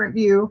know, a different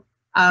view.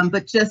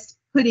 But just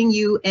putting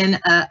you in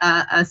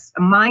a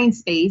mind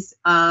space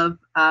of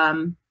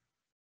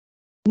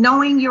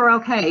knowing you're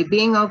okay,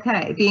 being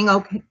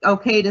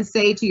okay to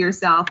say to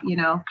yourself, you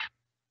know,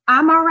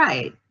 I'm all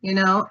right, you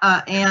know,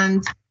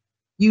 and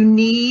you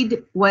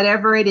need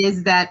whatever it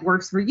is that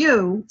works for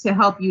you to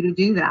help you to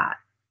do that.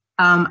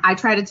 I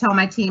try to tell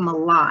my team a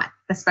lot,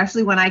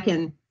 especially when I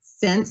can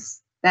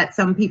sense that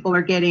some people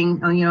are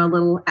getting, you know, a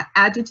little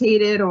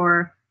agitated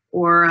or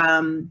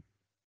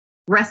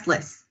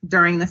restless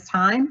during this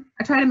time,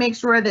 I try to make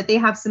sure that they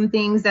have some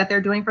things that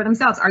they're doing for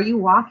themselves. Are you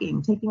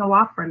walking, taking a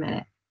walk for a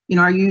minute? You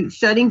know, are you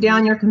shutting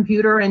down your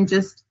computer and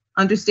just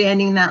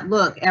understanding that,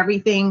 look,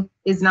 everything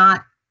is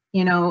not,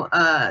 you know,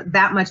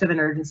 that much of an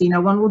urgency.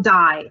 No one will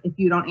die if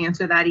you don't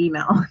answer that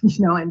email,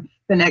 you know, in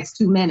the next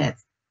 2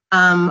 minutes.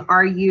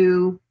 Are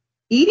you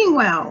eating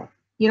well?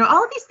 You know,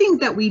 all of these things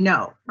that we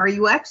know. Are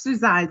you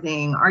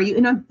exercising? Are you,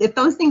 you know, if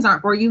those things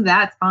aren't for you,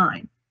 that's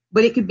fine.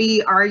 But it could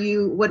be, are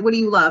you, what do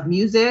you love?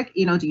 Music?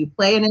 You know, do you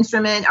play an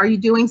instrument? Are you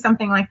doing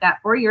something like that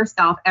for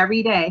yourself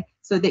every day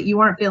so that you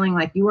aren't feeling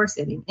like you are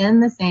sitting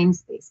in the same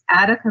space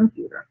at a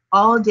computer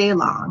all day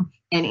long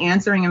and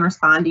answering and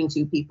responding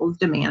to people's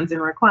demands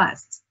and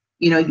requests?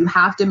 You know, you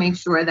have to make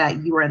sure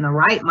that you are in the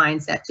right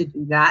mindset to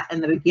do that.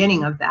 And the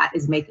beginning of that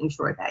is making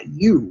sure that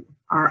you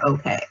are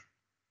okay.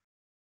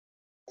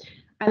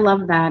 I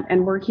love that.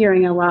 And we're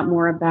hearing a lot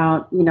more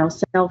about, you know,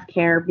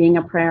 self-care being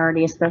a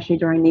priority, especially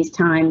during these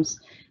times.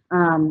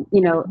 You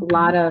know, a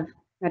lot of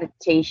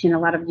meditation, a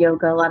lot of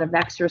yoga, a lot of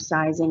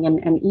exercising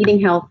and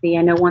eating healthy.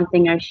 I know one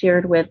thing I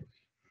shared with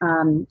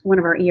one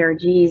of our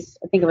ERGs,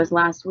 I think it was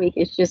last week,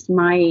 is just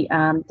my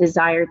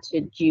desire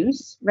to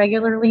juice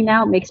regularly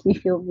now. It makes me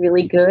feel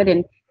really good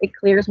and it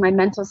clears my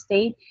mental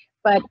state.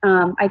 But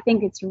I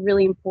think it's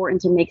really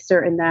important to make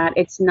certain that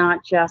it's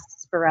not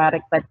just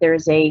sporadic, but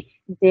there's a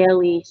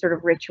daily sort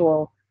of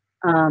ritual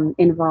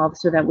involved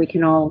so that we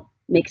can all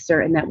make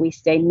certain that we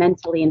stay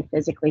mentally and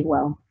physically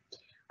well.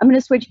 I'm going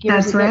to switch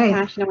gears a bit,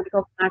 Passion. I want to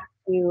go back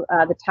to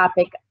the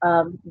topic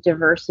of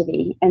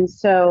diversity. And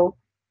so,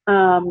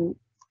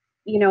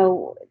 you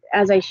know,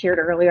 as I shared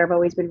earlier, I've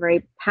always been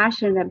very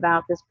passionate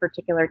about this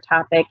particular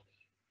topic.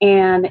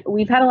 And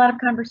we've had a lot of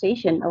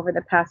conversation over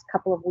the past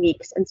couple of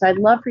weeks. And so I'd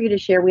love for you to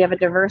share. We have a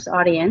diverse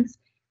audience.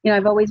 You know,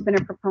 I've always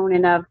been a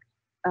proponent of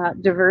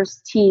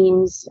diverse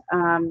teams,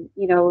 you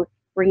know,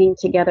 bringing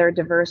together a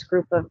diverse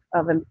group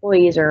of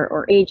employees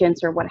or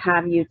agents or what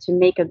have you to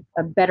make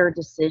a better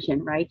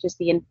decision, right? Just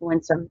the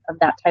influence of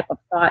that type of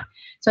thought.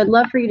 So I'd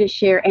love for you to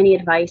share any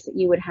advice that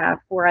you would have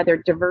for either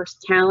diverse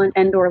talent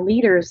and or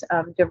leaders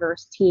of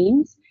diverse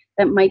teams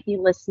that might be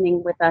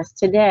listening with us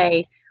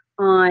today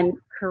on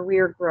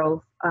career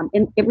growth,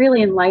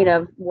 really in light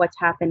of what's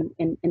happened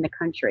in the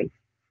country.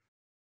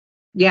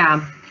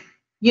 Yeah.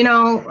 You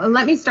know,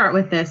 let me start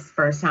with this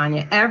first,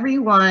 Tanya.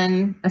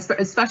 Everyone,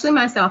 especially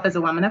myself as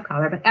a woman of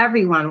color, but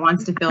everyone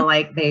wants to feel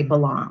like they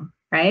belong,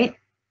 right?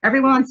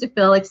 Everyone wants to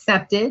feel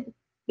accepted.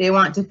 They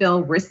want to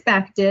feel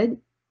respected.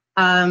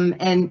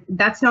 And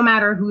that's no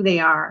matter who they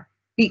are,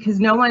 because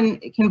no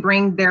one can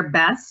bring their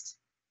best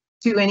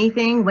to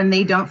anything when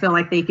they don't feel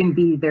like they can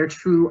be their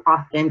true,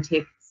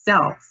 authentic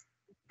selves.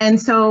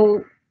 And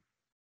so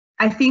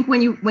I think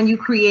when you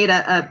create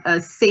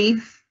a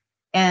safe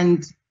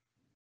and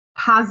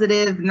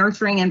positive,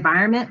 nurturing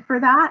environment for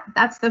that,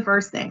 that's the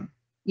first thing,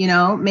 you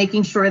know,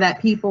 making sure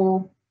that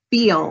people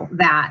feel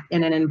that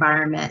in an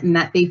environment and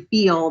that they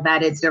feel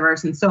that it's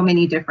diverse in so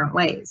many different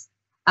ways.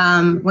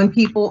 When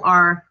people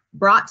are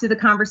brought to the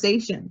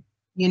conversation,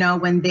 you know,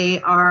 when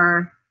they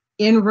are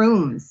in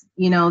rooms,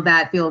 you know,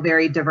 that feel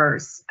very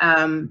diverse,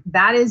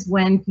 that is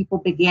when people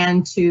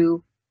begin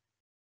to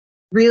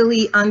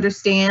really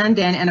understand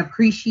and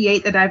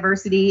appreciate the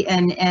diversity,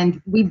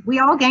 and we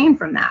all gain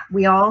from that.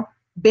 We all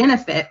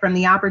benefit from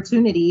the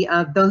opportunity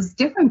of those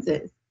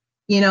differences.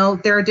 You know,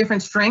 there are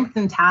different strengths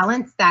and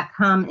talents that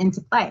come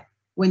into play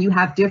when you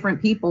have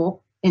different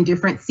people in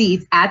different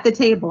seats at the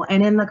table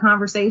and in the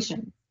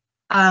conversation.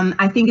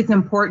 I think it's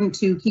important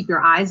to keep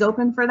your eyes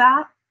open for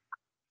that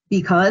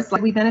because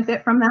we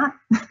benefit from that.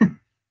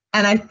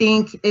 And I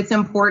think it's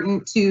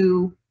important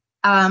to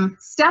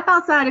step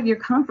outside of your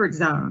comfort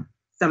zone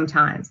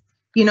sometimes.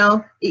 You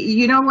know,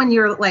 when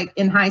you're like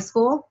in high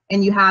school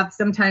and you have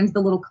sometimes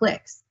the little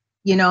cliques,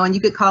 you know, and you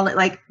could call it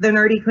like the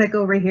nerdy clique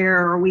over here,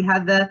 or we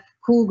have the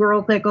cool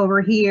girl clique over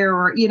here,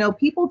 or, you know,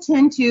 people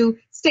tend to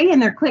stay in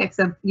their cliques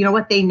of, you know,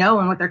 what they know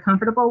and what they're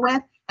comfortable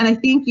with. And I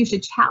think you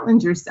should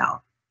challenge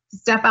yourself to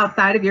step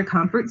outside of your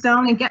comfort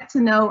zone and get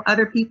to know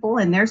other people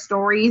and their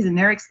stories and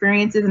their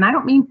experiences. And I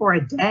don't mean for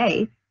a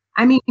day,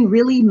 I mean,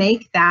 really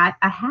make that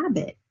a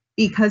habit,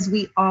 because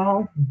we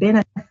all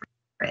benefit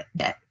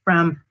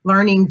from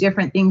learning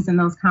different things in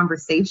those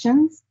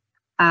conversations.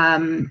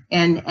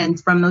 And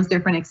from those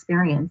different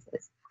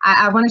experiences.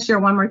 I want to share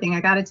one more thing.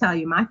 I got to tell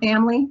you, my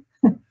family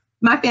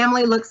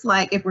looks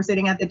like, if we're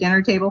sitting at the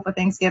dinner table for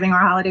Thanksgiving or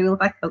holiday, we look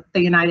like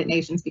the United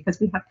Nations, because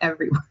we have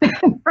everyone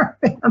in our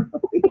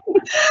family.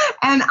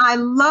 And I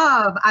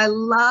love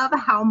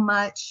how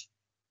much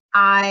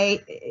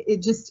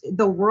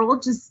the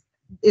world just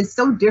is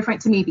so different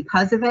to me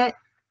because of it.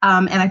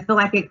 And I feel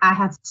like I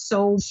have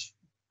so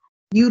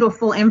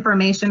beautiful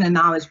information and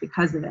knowledge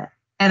because of it.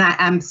 And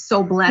I'm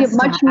so blessed. You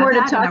have much more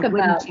to talk about.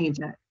 Wouldn't change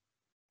it.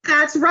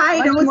 That's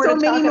right. And with so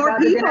many more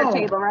people. Dinner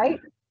table, right?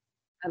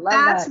 I love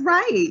That's that.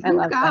 right.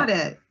 You got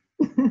it.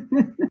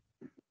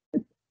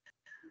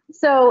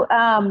 So,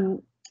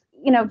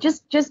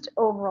 just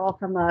overall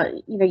from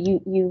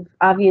you've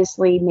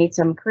obviously made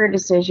some career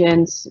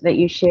decisions that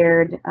you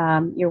shared.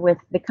 You're with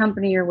the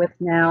company you're with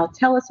now.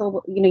 Tell us a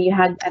little, you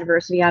had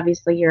adversity.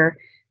 Obviously, you're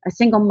a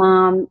single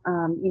mom,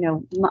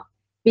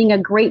 being a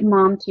great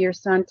mom to your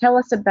son. Tell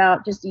us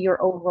about just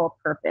your overall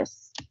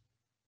purpose.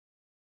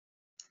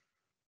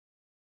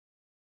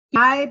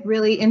 I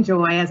really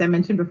enjoy, as I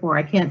mentioned before,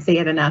 I can't say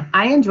it enough.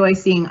 I enjoy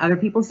seeing other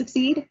people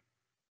succeed.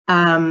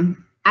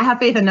 I have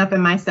faith enough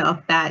in myself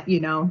that,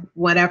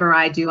 whatever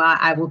I do,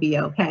 I will be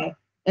okay.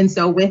 And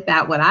so with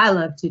that, what I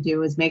love to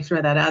do is make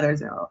sure that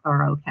others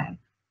are okay.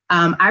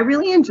 I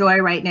really enjoy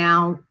right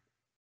now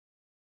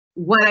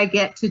what I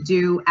get to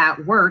do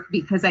at work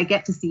because I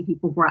get to see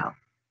people grow.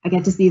 I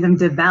get to see them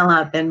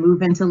develop and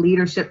move into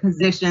leadership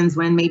positions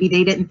when maybe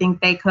they didn't think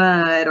they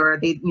could, or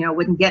they,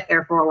 wouldn't get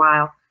there for a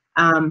while.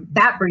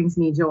 That brings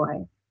me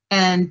joy.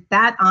 And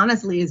that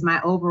honestly is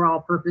my overall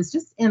purpose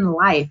just in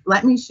life.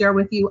 Let me share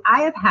with you,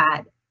 I have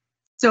had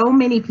so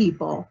many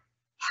people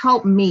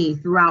help me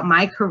throughout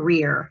my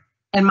career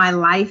and my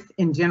life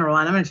in general.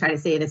 And I'm going to try to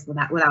say this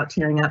without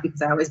tearing up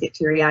because I always get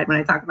teary-eyed when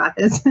I talk about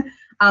this.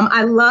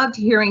 I loved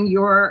hearing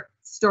your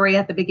story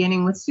at the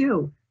beginning with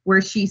Sue,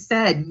 where she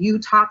said you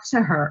talked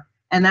to her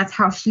and that's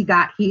how she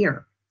got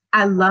here.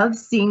 I love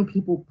seeing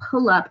people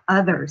pull up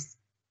others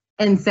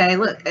and say,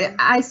 look,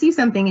 I see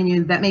something in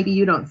you that maybe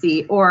you don't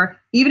see, or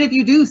even if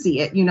you do see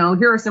it,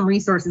 here are some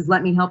resources,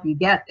 let me help you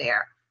get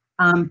there.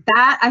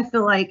 That I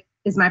feel like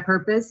is my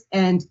purpose.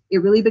 And it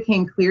really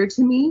became clear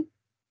to me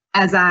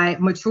as I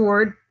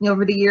matured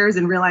over the years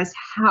and realized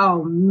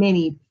how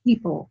many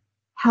people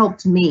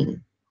helped me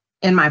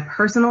in my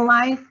personal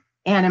life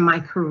and in my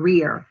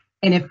career.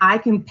 And if I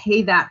can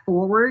pay that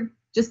forward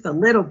just a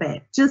little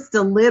bit, to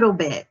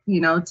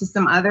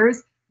some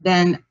others,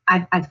 then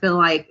I feel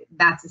like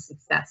that's a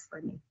success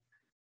for me.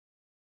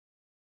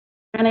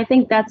 And I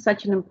think that's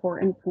such an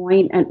important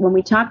point. And when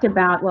we talked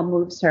about what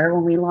moves her,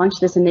 when we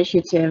launched this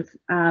initiative,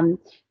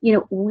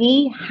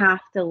 we have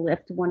to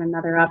lift one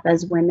another up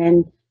as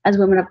women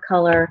of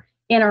color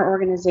in our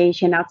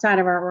organization, outside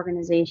of our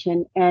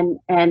organization.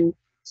 And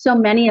so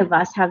many of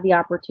us have the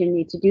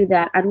opportunity to do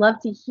that. I'd love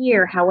to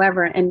hear,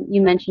 however, and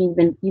you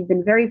mentioned you've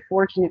been very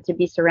fortunate to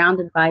be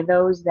surrounded by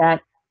those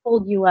that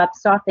pulled you up,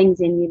 saw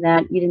things in you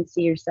that you didn't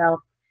see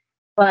yourself,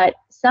 but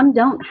some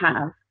don't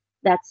have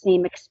that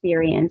same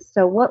experience.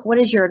 So what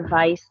is your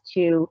advice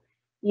to,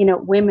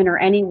 women or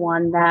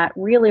anyone that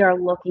really are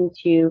looking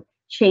to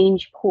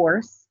change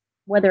course,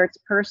 whether it's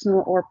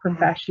personal or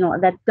professional,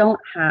 that don't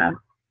have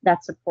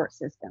that support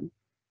system?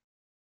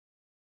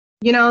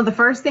 The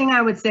first thing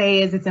I would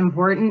say is it's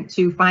important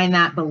to find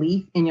that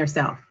belief in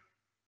yourself.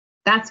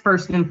 That's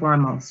first and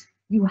foremost.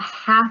 You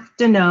have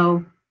to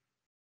know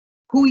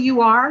who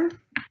you are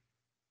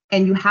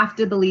and you have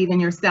to believe in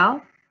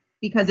yourself.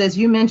 Because as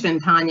you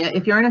mentioned, Tanya,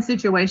 if you're in a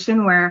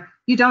situation where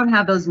you don't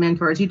have those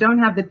mentors, you don't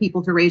have the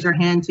people to raise your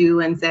hand to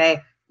and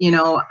say,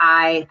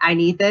 I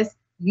need this,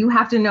 you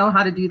have to know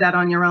how to do that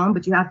on your own,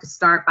 but you have to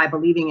start by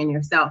believing in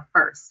yourself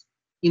first.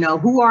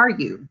 Who are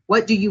you?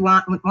 What do you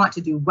want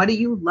to do? What do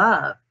you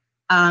love?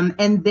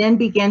 And then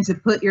begin to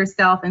put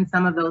yourself in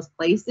some of those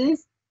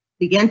places.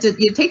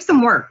 It takes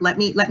some work. Let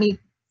me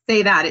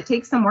say that. It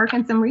takes some work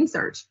and some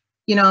research,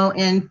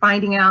 in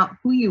finding out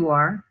who you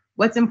are,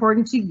 what's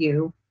important to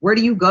you. Where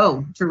do you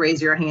go to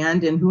raise your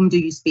hand and whom do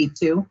you speak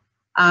to?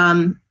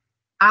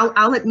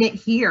 I'll admit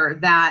here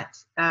that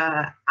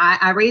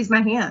I raised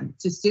my hand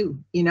to Sue.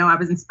 I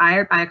was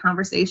inspired by a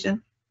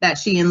conversation that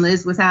she and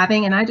Liz was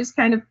having, and I just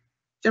kind of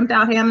jumped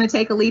out, hey, I'm going to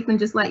take a leap and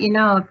just let you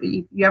know if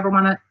you ever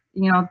want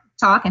to,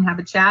 talk and have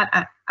a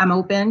chat, I'm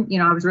open.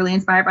 I was really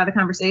inspired by the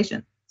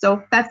conversation.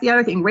 So that's the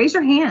other thing. Raise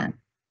your hand,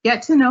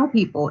 get to know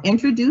people,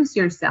 introduce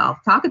yourself,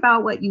 talk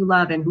about what you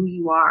love and who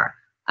you are.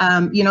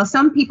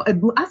 Some people,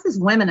 us as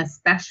women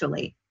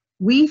especially,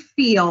 we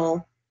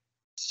feel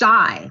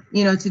shy,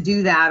 to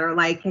do that, or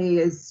like, hey,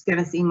 it's going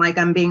to seem like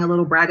I'm being a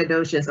little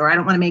braggadocious, or I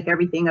don't want to make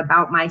everything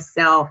about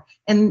myself.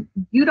 And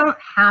you don't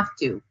have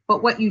to.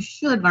 But what you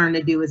should learn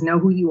to do is know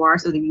who you are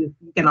so that you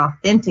can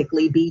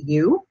authentically be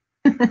you,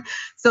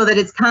 so that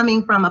it's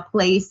coming from a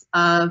place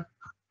of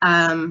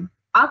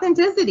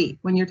authenticity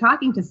when you're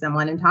talking to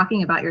someone and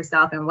talking about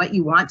yourself and what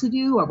you want to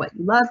do or what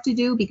you love to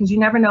do, because you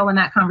never know when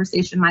that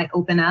conversation might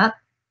open up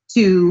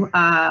to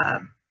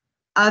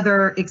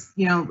other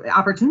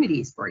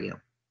opportunities for you.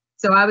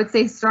 So I would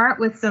say start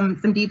with some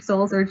deep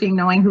soul searching,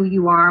 knowing who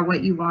you are,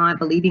 what you want,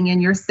 believing in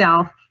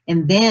yourself.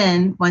 And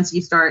then once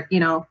you start,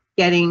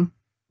 getting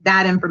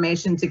that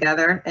information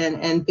together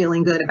and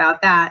feeling good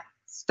about that,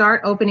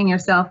 start opening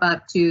yourself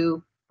up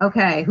to,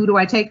 okay, who do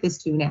I take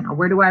this to now?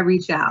 Where do I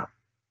reach out?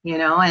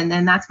 And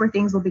then that's where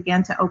things will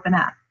begin to open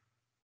up.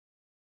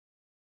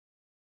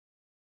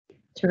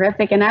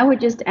 Terrific. And I would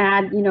just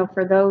add,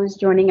 for those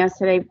joining us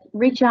today,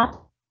 reach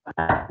out.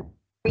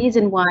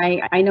 Reason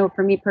why I know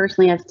for me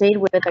personally, I've stayed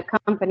with a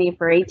company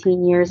for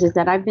 18 years is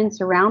that I've been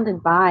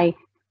surrounded by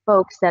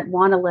folks that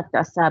want to lift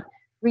us up.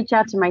 Reach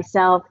out to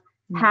myself,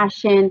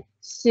 Passion,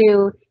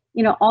 Sue,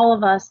 you know, all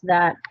of us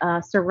that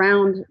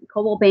surround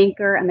Coldwell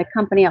Banker and the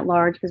company at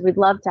large, because we'd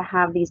love to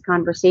have these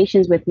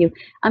conversations with you.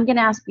 I'm going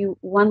to ask you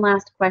one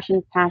last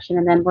question, Passion,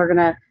 and then we're going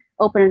to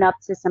open it up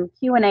to some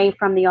Q&A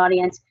from the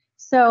audience.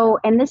 So,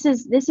 and this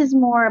is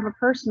more of a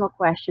personal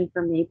question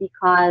for me,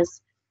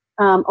 because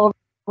over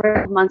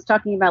months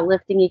talking about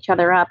lifting each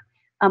other up,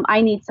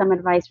 I need some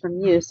advice from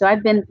you. So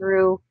I've been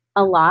through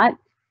a lot.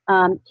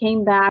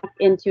 Came back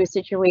into a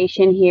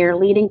situation here,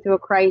 leading through a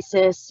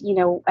crisis. You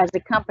know, as a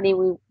company,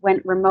 we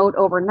went remote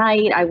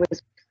overnight. I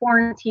was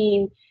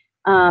quarantined.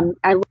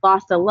 I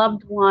lost a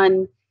loved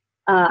one.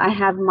 I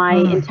have my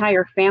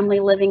entire family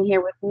living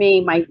here with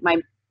me, my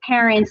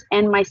parents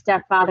and my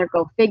stepfather,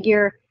 go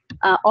figure,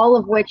 all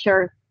of which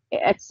are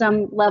at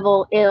some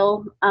level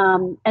ill.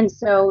 And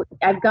so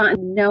I've gotten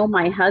to know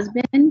my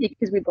husband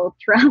because we both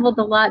traveled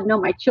a lot, know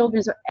my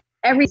children. So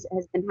everything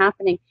has been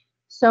happening.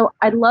 So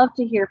I'd love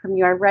to hear from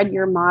you. I read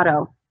your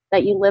motto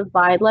that you live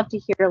by. I'd love to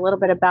hear a little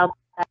bit about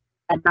that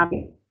and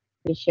happy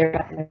to share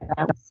that with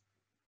us.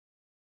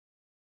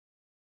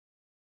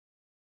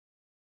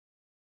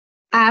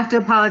 I have to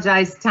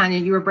apologize, Tanya.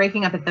 You were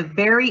breaking up at the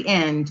very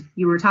end.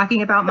 You were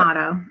talking about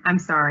motto. I'm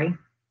sorry.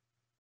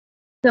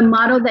 The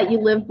motto that you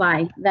live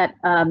by that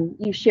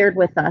you shared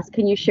with us.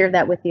 Can you share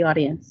that with the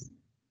audience?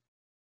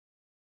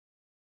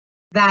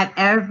 That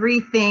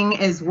everything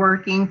is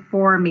working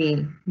for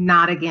me,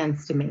 not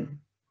against me.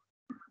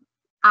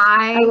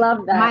 I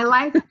love that. My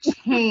life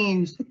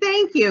changed.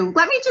 Thank you.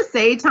 Let me just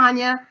say,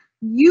 Tanya,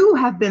 you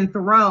have been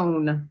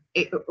thrown,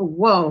 a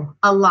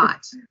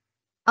lot.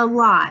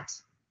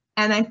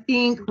 And I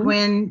think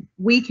when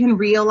we can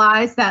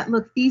realize that,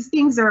 look, these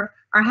things are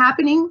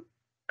happening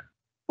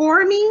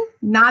for me,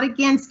 not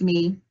against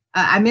me.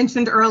 I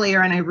mentioned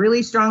earlier, and I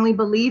really strongly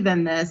believe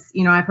in this.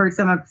 You know, I've heard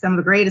some of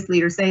the greatest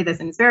leaders say this,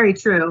 and it's very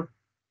true.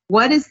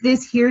 What is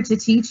this here to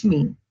teach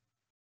me?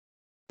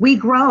 We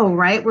grow,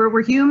 right?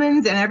 We're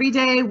humans, and every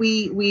day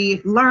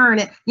we learn.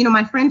 You know,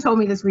 my friend told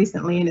me this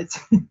recently, and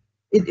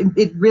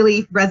it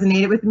really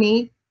resonated with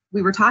me.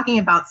 We were talking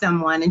about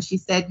someone, and she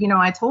said, you know,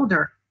 I told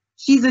her,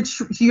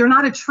 you're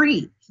not a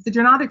tree. She said,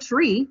 you're not a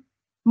tree,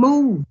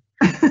 move.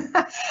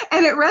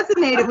 And it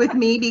resonated with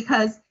me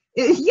because,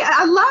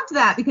 I loved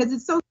that, because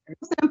it's so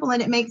simple,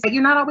 and it makes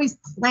you're not always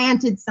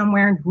planted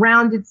somewhere and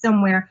grounded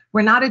somewhere.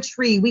 We're not a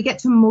tree. We get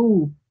to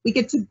move. We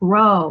get to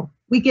grow.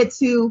 We get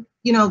to,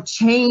 you know,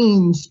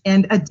 change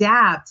and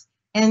adapt.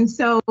 And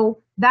so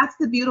that's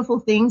the beautiful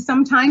thing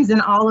sometimes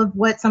in all of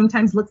what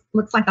sometimes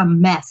looks like a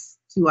mess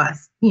to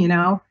us. You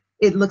know,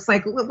 it looks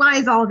like, why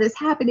is all this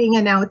happening?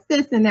 And now it's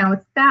this and now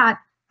it's that.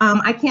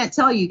 I can't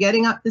tell you,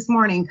 getting up this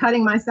morning,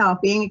 cutting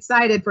myself, being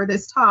excited for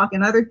this talk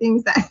and other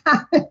things that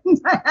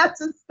happened, I had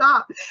to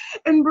stop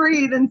and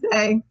breathe and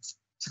say,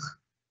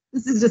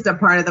 this is just a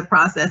part of the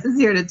process. It's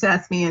here to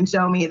test me and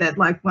show me that,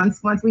 like,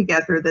 once we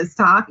get through this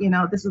talk, you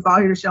know, this was all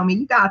here to show me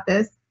you got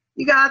this,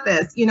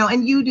 you know,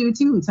 and you do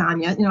too,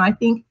 Tanya. You know, I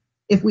think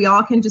if we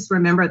all can just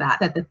remember that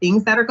the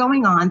things that are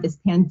going on, this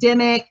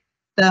pandemic,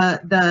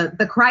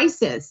 the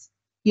crisis,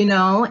 you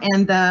know,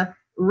 and the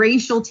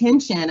racial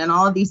tension and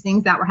all of these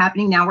things that were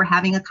happening, now we're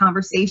having a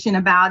conversation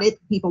about it.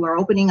 People are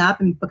opening up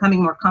and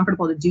becoming more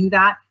comfortable to do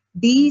that.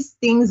 These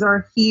things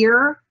are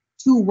here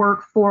to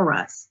work for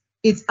us.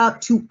 It's up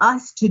to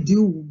us to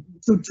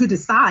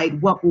decide,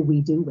 what will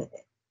we do with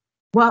it?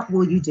 What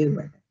will you do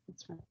with it?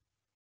 That's right.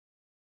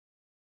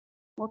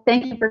 Well,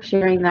 thank you for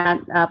sharing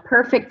that.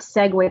 Perfect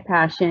segue,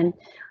 Passion,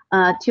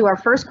 to our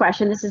first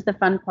question. This is the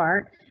fun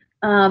part.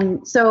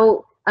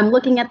 So I'm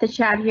looking at the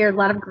chat here, a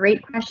lot of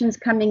great questions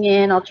coming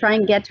in. I'll try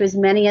and get to as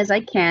many as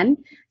I can.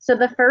 So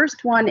the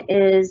first one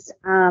is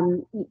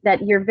that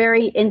you're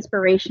very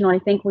inspirational. I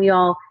think we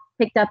all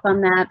picked up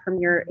on that from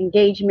your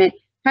engagement.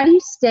 How do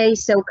you stay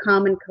so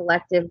calm and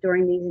collective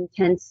during these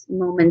intense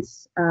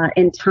moments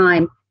in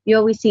time? You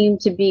always seem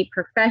to be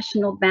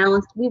professional,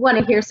 balanced. We want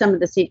to hear some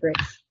of the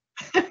secrets.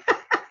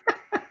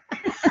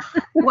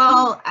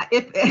 Well,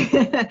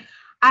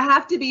 I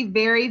have to be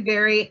very,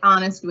 very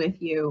honest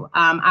with you.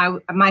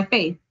 My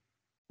faith.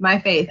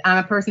 I'm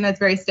a person that's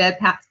very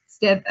steadfast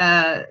in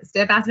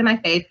my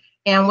faith.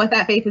 And what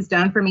that faith has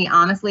done for me,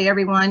 honestly,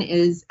 everyone,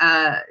 is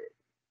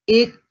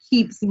it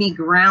keeps me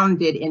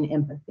grounded in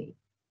empathy.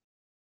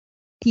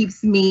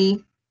 Keeps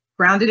me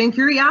grounded in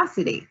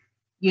curiosity,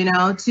 you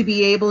know, to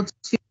be able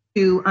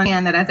to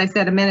understand that, as I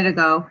said a minute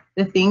ago,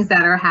 the things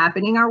that are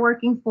happening are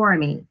working for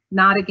me,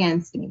 not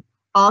against me.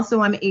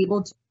 Also, I'm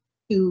able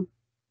to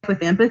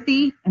with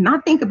empathy and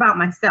not think about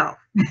myself,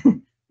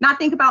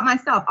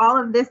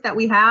 All of this that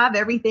we have,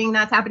 everything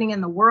that's happening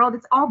in the world,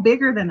 it's all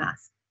bigger than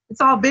us.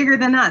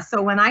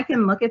 So when I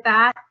can look at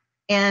that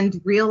and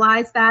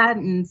realize that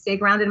and stay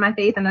grounded in my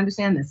faith and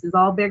understand this is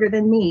all bigger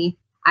than me,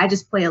 I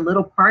just play a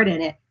little part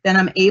in it, then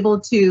I'm able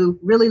to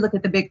really look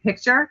at the big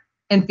picture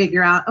and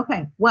figure out,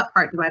 okay, what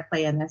part do I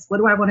play in this? What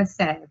do I want to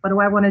say? What do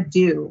I want to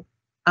do?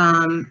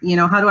 You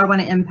know, how do I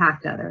want to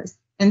impact others?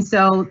 And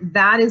so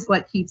that is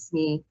what keeps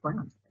me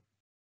grounded.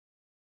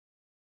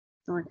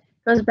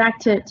 Goes back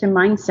to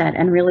mindset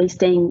and really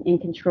staying in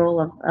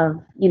control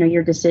of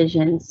your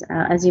decisions,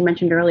 as you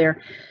mentioned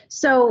earlier.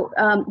 So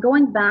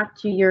going back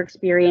to your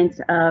experience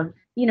of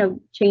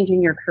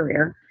changing your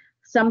career,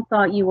 some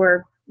thought you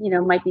were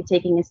might be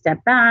taking a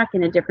step back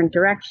in a different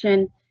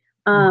direction.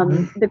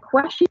 The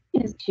question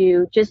is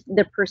to just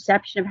the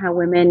perception of how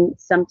women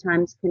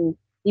sometimes can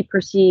be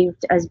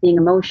perceived as being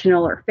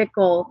emotional or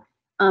fickle.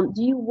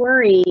 Do you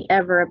worry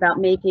ever about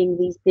making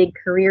these big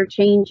career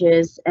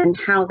changes and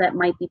how that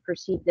might be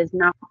perceived as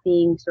not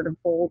being sort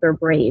of bold or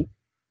brave?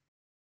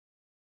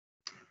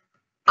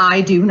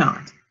 I do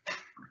not.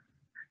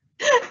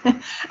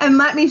 And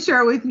let me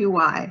share with you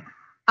why.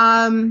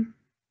 I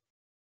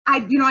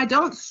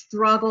don't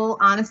struggle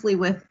honestly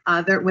with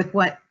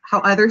how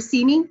others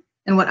see me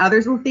and what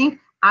others will think.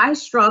 I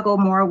struggle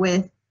more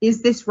with,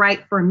 is this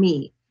right for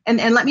me? And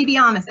let me be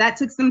honest, that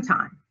took some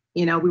time.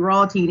 We were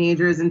all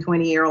teenagers and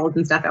 20-year-olds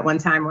and stuff at one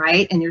time,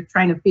 right? And you're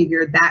trying to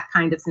figure that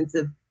kind of sense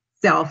of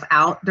self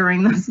out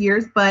during those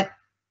years. But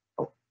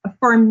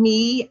for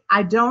me,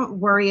 I don't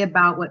worry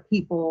about what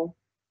people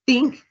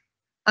think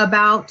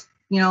about,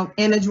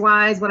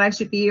 image-wise, what I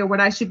should be or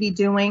what I should be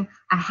doing.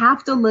 I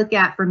have to look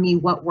at, for me,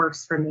 what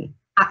works for me.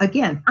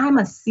 Again, I'm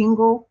a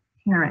single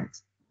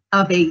parent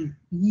of a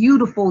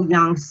beautiful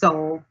young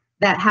soul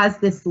that has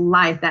this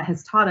life that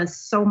has taught us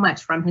so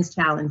much from his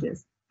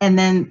challenges. And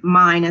then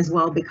mine as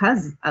well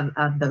because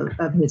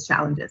of his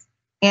challenges.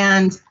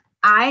 And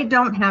I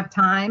don't have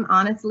time,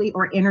 honestly,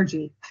 or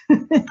energy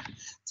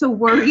to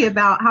worry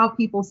about how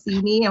people see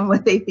me and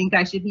what they think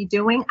I should be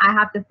doing. I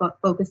have to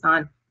focus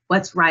on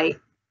what's right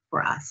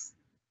for us.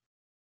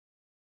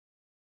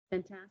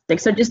 Fantastic.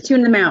 So just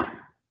tune them out.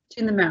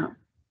 Tune them out.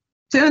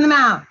 Tune them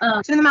out.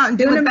 Tune them out and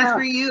do what's best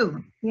for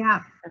you.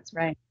 Yeah. That's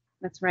right.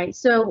 That's right.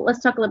 So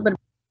let's talk a little bit.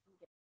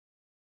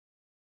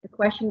 The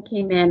question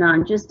came in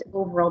on just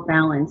overall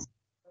balance.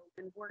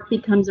 When work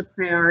becomes a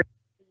priority,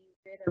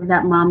 get rid of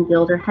that mom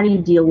guilt, or how do you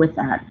deal with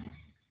that?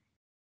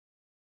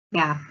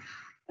 Yeah.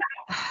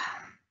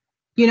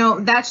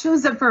 That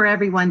shows up for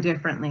everyone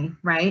differently,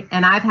 right?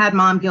 And I've had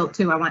mom guilt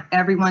too. I want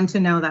everyone to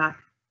know that.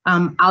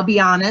 I'll be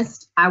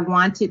honest, I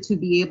wanted to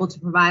be able to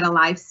provide a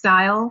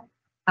lifestyle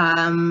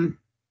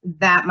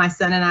that my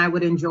son and I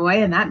would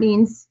enjoy. And that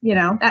means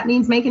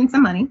making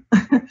some money.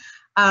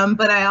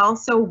 But I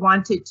also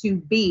wanted to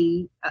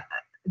be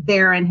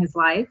there in his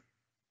life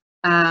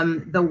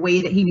the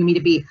way that he knew me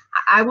to be.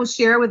 I will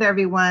share with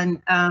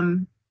everyone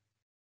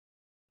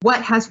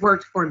what has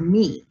worked for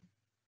me.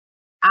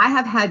 I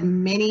have had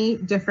many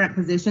different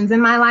positions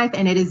in my life,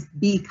 and it is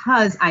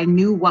because I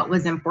knew what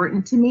was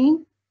important to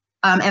me,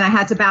 and I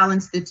had to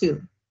balance the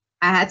two.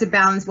 I had to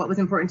balance what was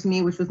important to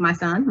me, which was my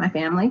son, my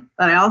family,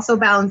 but I also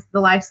balanced the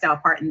lifestyle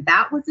part, and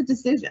that was a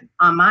decision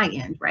on my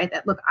end, right?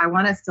 That, look, I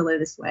want us to live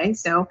this way,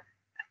 so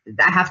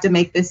I have to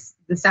make the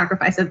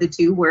sacrifice of the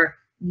two, where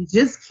you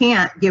just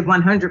can't give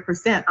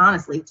 100%,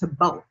 honestly, to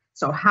both.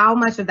 So how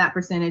much of that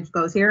percentage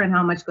goes here and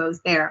how much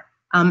goes there?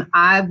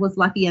 I was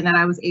lucky in that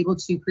I was able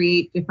to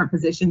create different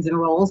positions and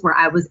roles where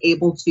I was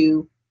able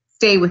to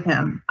stay with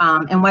him.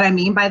 And what I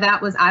mean by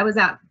that was I was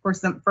for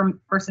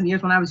some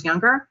years when I was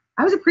younger,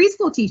 I was a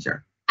preschool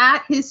teacher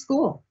at his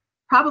school.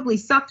 Probably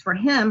sucked for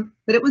him,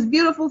 but it was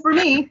beautiful for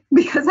me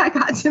because I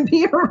got to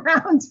be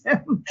around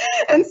him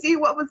and see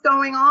what was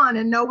going on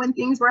and know when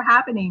things were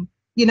happening,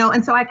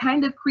 and so I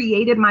kind of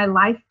created my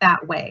life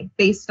that way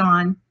based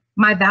on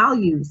my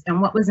values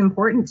and what was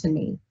important to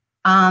me.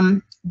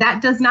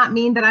 That does not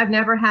mean that I've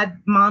never had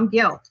mom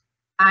guilt.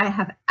 I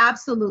have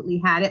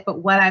absolutely had it, but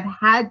what I've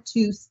had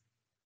to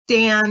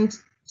stand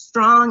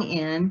strong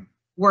in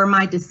were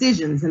my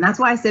decisions. And that's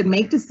why I said,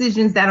 make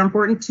decisions that are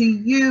important to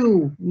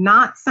you,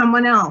 not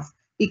someone else,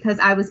 because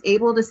I was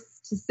able to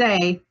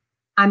say,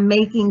 I'm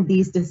making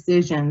these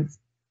decisions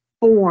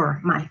for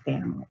my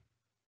family.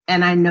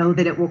 And I know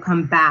that it will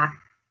come back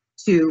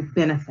to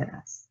benefit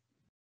us.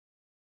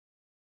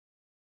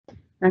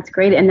 That's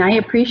great. And I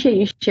appreciate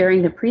you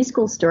sharing the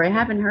preschool story. I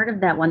haven't heard of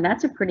that one.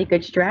 That's a pretty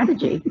good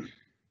strategy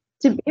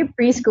to be a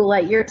preschool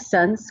at your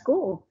son's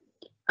school.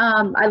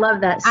 I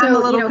love that. So, I'm a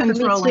little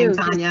controlling,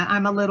 Tanya.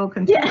 I'm a little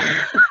controlling.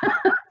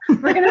 Yeah.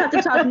 We're going to have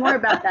to talk more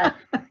about that.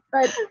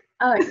 But,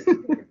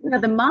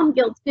 the mom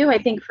guilt too,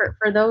 I think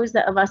for those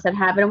of us that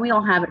have it, and we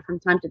all have it from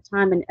time to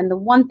time. And the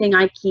one thing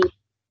I keep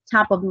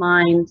top of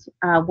mind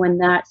when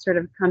that sort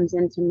of comes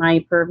into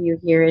my purview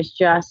here is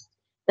just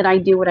that I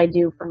do what I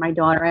do for my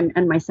daughter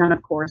and my son,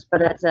 of course,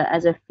 but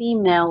as a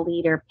female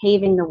leader,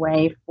 paving the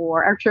way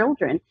for our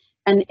children.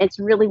 And it's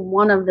really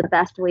one of the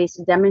best ways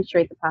to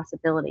demonstrate the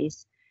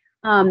possibilities.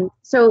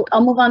 So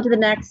I'll move on to the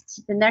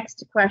next. The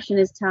next question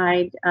is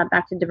tied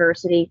back to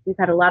diversity. We've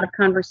had a lot of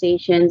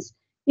conversations,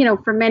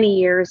 for many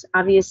years.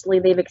 Obviously,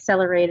 they've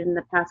accelerated in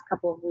the past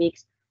couple of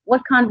weeks.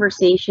 What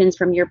conversations,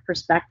 from your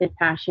perspective,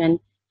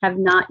 Passion, have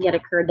not yet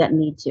occurred that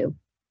need to?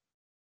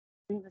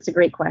 I think that's a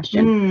great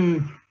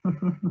question.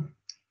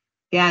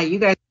 Yeah, you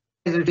guys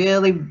are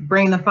really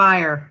bringing the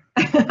fire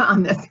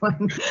on this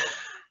one.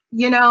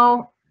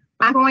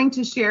 I'm going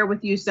to share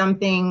with you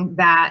something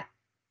that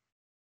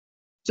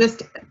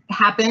just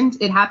happened.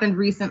 It happened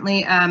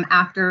recently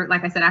after,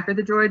 like I said, after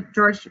the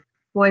George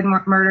Floyd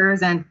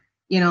murders, and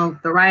the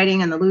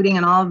rioting and the looting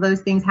and all of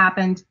those things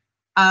happened.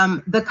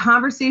 The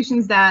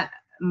conversations that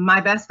my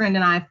best friend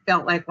and I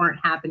felt like weren't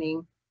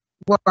happening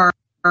were,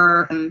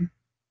 and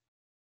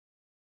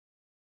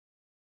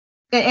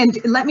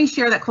let me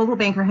share that Coldwell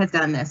Banker has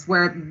done this,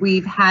 where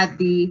we've had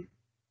the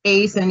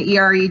ACE and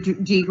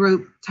EREG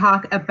group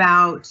talk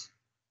about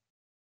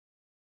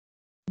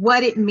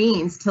what it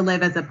means to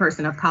live as a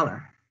person of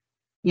color.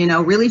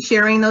 Really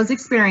sharing those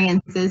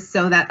experiences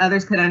so that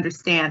others could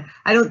understand.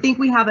 I don't think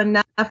we have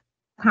enough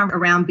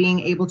around being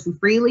able to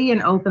freely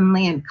and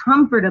openly and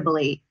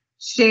comfortably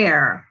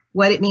share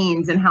what it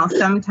means, and how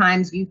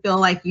sometimes you feel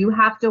like you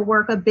have to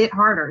work a bit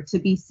harder to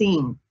be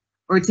seen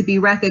or to be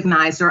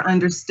recognized or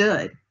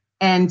understood.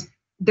 And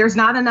there's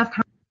not enough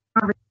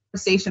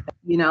conversation,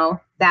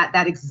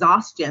 that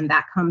exhaustion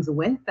that comes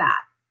with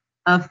that,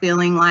 of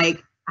feeling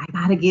like I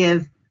gotta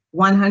give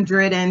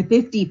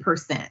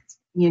 150%,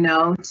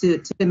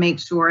 to make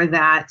sure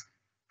that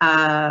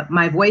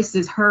my voice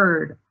is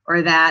heard,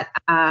 or that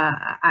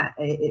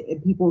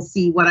people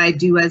see what I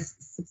do as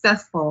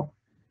successful.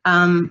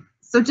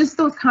 So just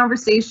those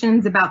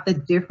conversations about the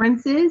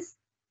differences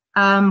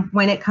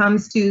when it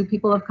comes to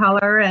people of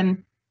color,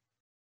 and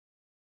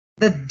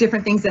the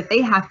different things that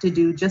they have to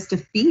do just to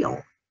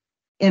feel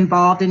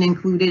involved and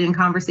included in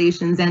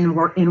conversations and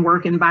in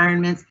work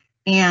environments,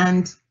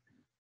 and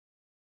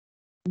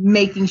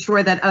making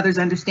sure that others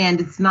understand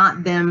it's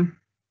not them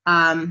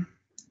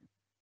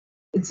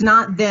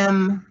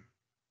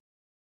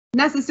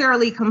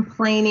necessarily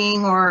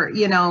complaining or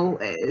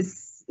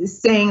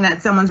saying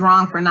that someone's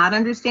wrong for not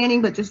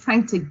understanding, but just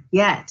trying to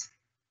get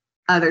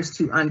others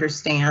to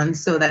understand,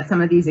 so that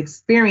some of these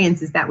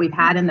experiences that we've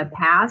had in the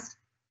past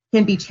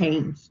can be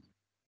changed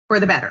for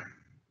the better.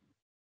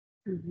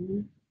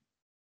 Mm-hmm.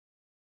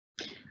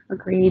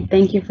 Agreed.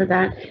 Thank you for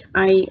that.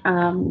 I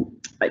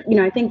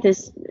think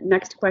this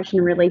next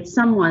question relates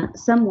somewhat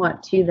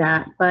to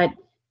that, but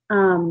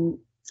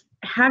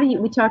how do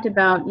you, we talked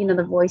about,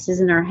 the voices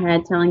in our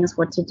head telling us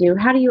what to do.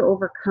 How do you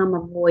overcome a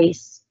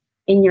voice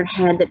in your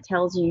head that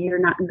tells you you're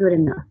not good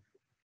enough?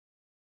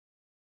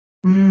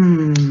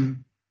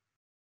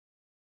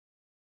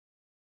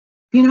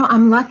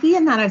 I'm lucky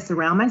in that I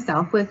surround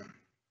myself with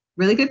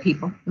really good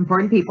people,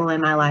 important people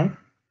in my life.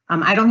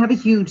 I don't have a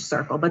huge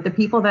circle, but the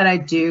people that I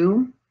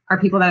do are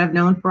people that I've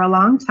known for a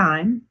long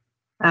time,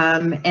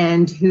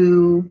 and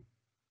who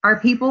are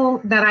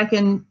people that I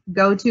can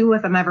go to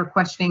if I'm ever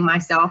questioning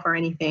myself or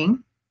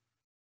anything.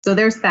 So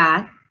there's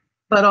that,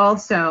 but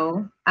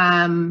also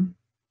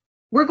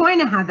we're going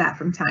to have that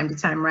from time to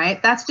time,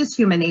 right? That's just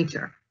human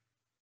nature.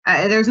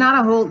 There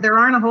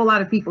aren't a whole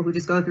lot of people who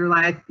just go through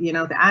life,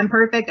 I'm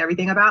perfect,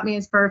 everything about me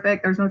is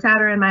perfect, there's no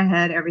chatter in my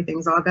head,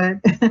 everything's all good.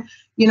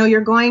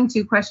 You're going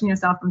to question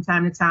yourself from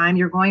time to time.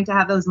 You're going to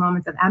have those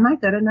moments of, am I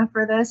good enough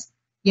for this?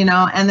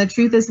 And the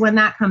truth is, when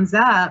that comes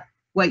up,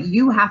 what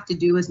you have to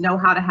do is know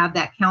how to have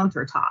that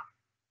counter talk.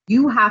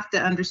 You have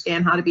to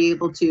understand how to be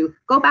able to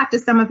go back to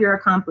some of your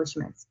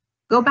accomplishments,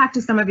 go back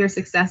to some of your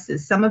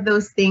successes, some of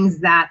those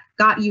things that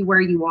got you where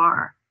you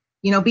are.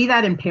 Be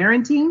that in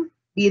parenting,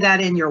 be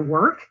that in your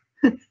work,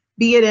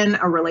 be it in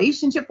a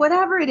relationship,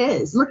 whatever it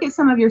is. Look at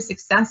some of your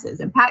successes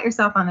and pat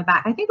yourself on the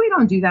back. I think we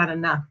don't do that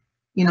enough.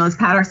 Is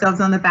pat ourselves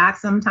on the back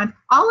sometimes.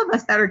 All of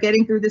us that are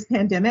getting through this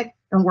pandemic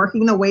and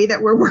working the way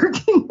that we're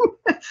working,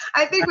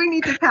 I think we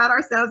need to pat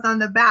ourselves on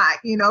the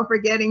back, for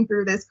getting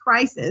through this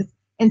crisis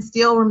and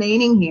still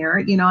remaining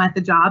here, at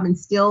the job, and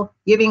still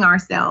giving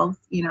ourselves,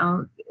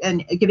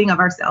 and giving of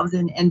ourselves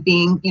and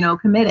being,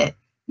 committed.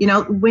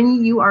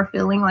 When you are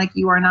feeling like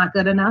you are not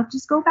good enough,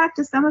 just go back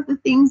to some of the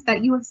things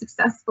that you have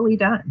successfully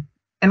done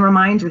and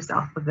remind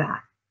yourself of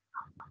that.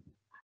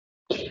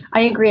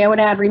 I agree. I would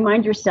add,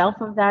 remind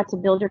yourself of that to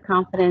build your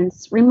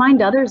confidence.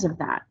 Remind others of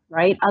that,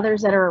 right?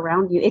 Others that are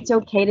around you. It's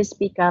okay to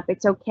speak up.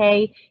 It's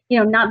okay,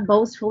 not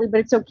boastfully,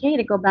 but it's okay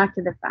to go back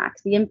to the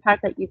facts, the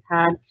impact that you've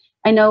had.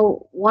 I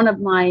know one of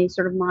my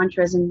sort of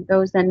mantras, and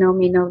those that know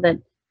me know that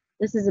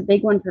this is a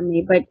big one for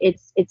me, but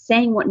it's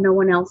saying what no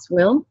one else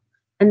will,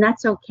 and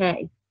that's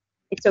okay.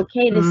 It's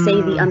okay to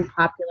say the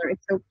unpopular.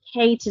 It's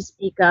okay to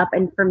speak up.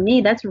 And for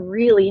me, that's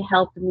really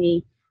helped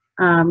me,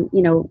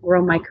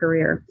 grow my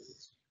career.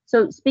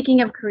 So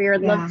speaking of career,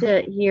 I'd love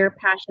to hear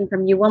Passion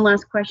from you. One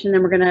last question,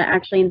 then we're going to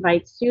actually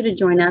invite Sue to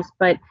join us.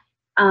 But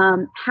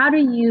how do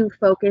you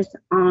focus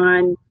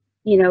on,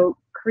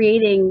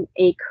 creating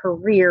a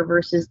career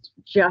versus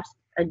just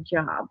a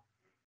job?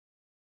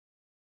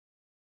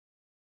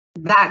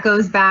 That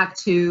goes back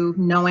to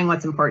knowing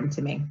what's important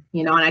to me,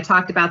 and I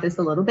talked about this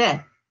a little bit.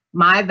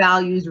 My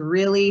values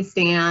really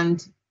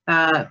stand,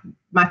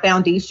 my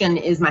foundation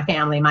is my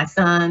family, my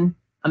son.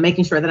 I'm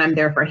making sure that I'm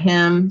there for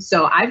him.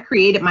 So I've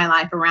created my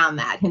life around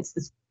that, hence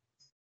the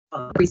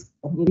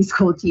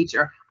preschool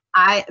teacher.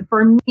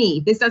 For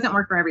me, this doesn't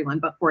work for everyone,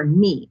 but for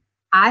me,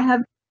 I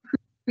have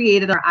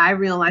created, or I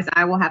realize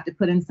I will have to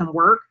put in some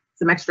work,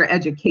 some extra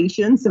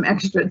education, some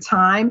extra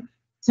time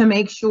to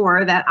make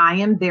sure that I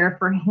am there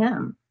for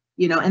him,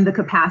 in the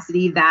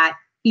capacity that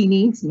he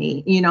needs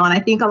me, and I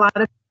think a lot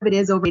of it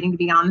is waiting, to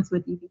be honest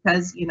with you,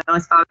 because,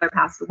 his father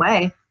passed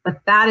away, but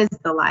that is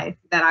the life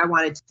that I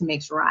wanted to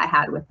make sure I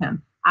had with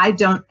him. I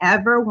don't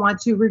ever want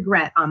to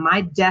regret on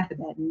my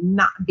deathbed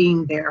not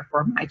being there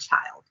for my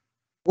child.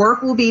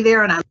 Work will be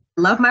there, and I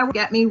love my work,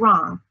 get me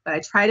wrong, but I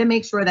try to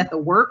make sure that the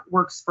work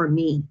works for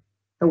me.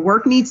 The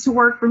work needs to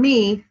work for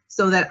me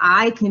so that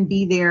I can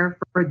be there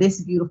for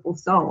this beautiful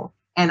soul.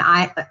 And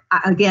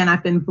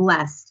I've been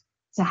blessed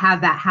to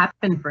have that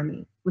happen for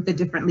me with the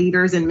different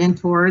leaders and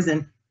mentors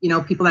and,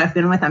 people that I've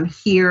been with. I'm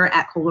here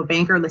at Coldwell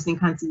Banker, listening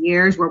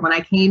concierge, where when I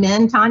came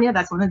in, Tanya,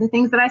 that's one of the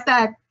things that I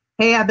said.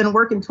 Hey, I've been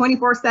working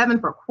 24/7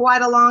 for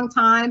quite a long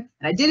time,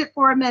 and I did it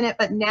for a minute,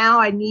 but now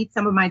I need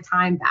some of my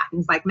time back. And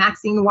it's like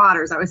Maxine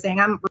Waters. I was saying,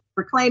 I'm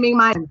reclaiming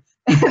my, and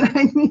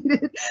I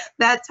needed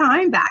that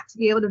time back to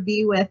be able to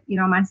be with,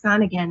 my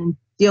son again and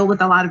deal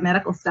with a lot of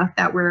medical stuff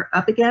that we're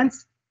up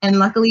against. And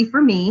luckily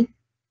for me,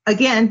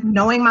 again,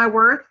 knowing my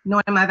worth,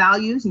 knowing my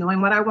values,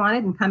 knowing what I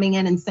wanted and coming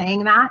in and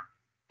saying that.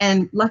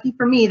 And lucky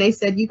for me, they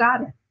said, you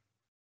got it.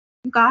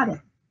 You got it.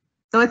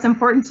 So it's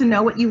important to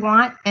know what you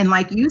want. And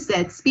like you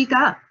said, speak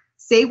up.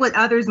 Say what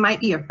others might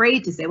be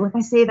afraid to say. Well, if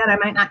I say that, I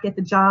might not get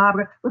the job.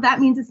 Well, that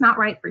means it's not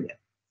right for you.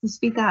 So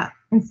speak up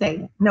and say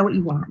it. Know what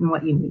you want and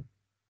what you need.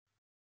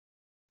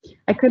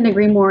 I couldn't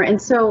agree more.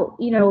 And so,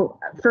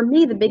 for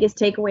me, the biggest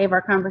takeaway of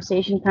our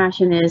conversation,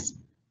 Passion, is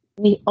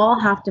we all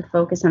have to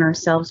focus on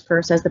ourselves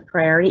first as the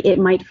priority. It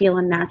might feel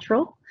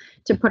unnatural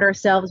to put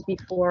ourselves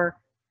before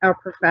our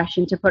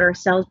profession, to put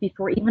ourselves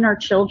before even our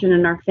children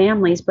and our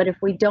families. But if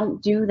we don't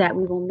do that,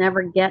 we will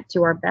never get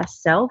to our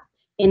best self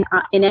in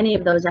any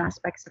of those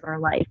aspects of our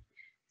life.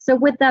 So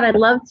with that, I'd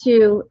love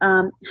to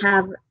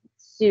have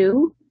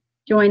Sue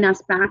join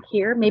us back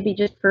here, maybe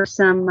just for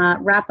some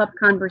wrap-up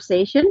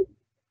conversation.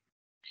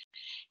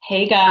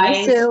 Hey guys.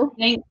 Hi, Sue.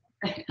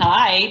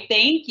 Hi,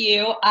 thank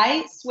you.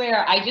 I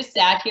swear, I just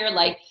sat here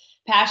like,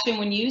 Passion,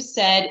 when you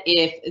said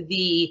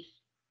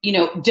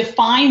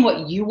define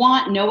what you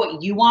want, know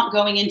what you want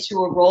going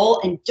into a role,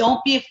 and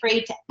don't be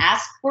afraid to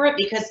ask for it,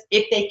 because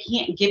if they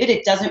can't give it,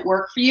 it doesn't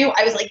work for you.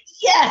 I was like,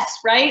 yes,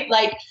 right?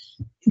 Like,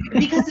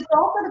 because it's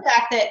also the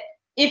fact that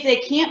if they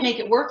can't make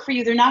it work for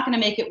you, they're not going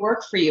to make it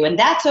work for you. And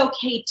that's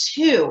okay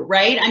too,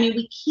 right? I mean,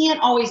 we can't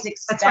always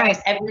expect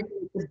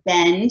everything to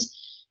bend.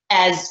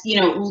 As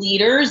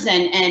leaders,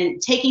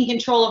 and taking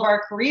control of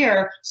our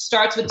career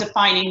starts with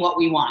defining what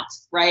we want,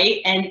 right?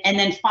 And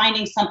then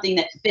finding something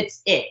that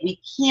fits it. We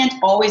can't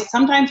always,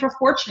 sometimes we're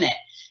fortunate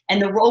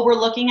and the role we're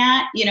looking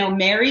at,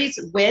 marries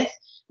with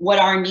what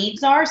our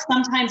needs are.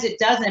 Sometimes it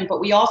doesn't, but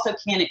we also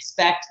can't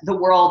expect the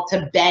world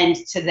to bend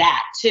to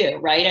that too,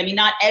 right? I mean,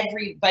 not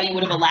everybody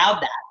would have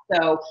allowed that.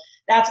 So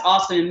that's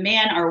awesome. And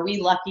man, are we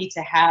lucky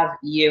to have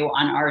you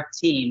on our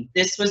team.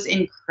 This was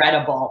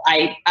incredible.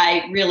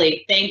 I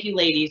really thank you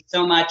ladies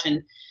so much.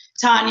 And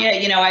Tanya,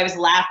 I was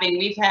laughing.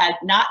 We've had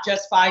not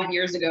just 5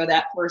 years ago,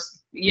 that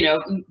first,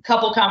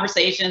 couple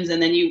conversations,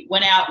 and then you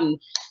went out and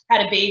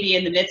had a baby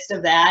in the midst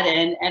of that.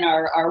 And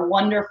our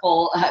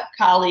wonderful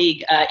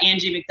colleague,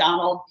 Angie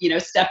McDonald,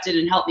 stepped in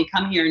and helped me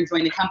come here and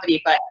join the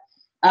company. But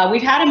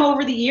we've had them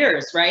over the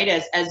years, right?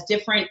 As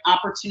different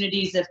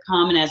opportunities have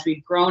come, and as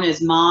we've grown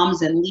as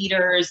moms and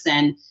leaders,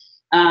 and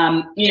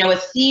a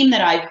theme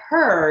that I've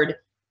heard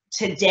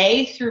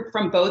today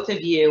from both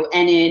of you,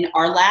 and in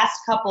our last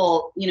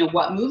couple,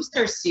 What Moves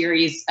Her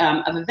series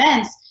of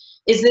events,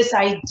 is this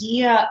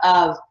idea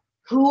of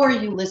who are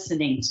you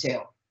listening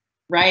to,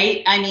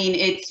 right? I mean,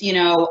 it's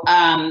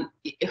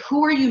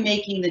who are you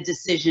making the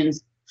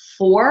decisions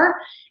for,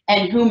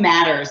 and who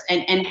matters,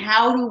 and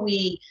how do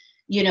we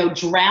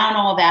drown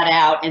all that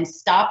out and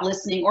stop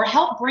listening, or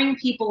help bring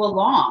people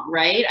along,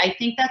 right? I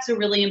think that's a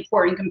really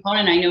important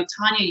component. I know,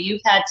 Tanya,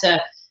 you've had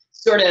to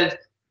sort of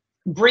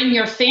bring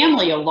your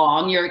family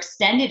along, your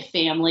extended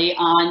family,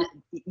 on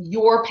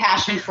your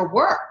passion for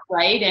work,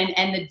 right?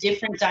 And the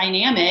different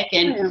dynamic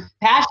and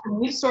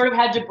passion, you've sort of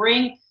had to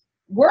bring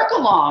work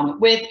along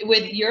with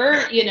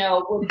your,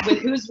 with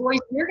whose voice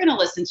you're going to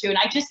listen to. And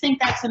I just think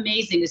that's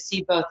amazing to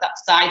see both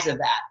sides of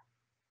that.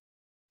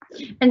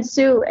 And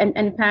Sue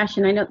and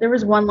Passion, I know there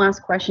was one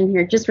last question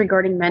here just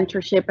regarding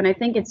mentorship, and I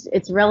think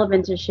it's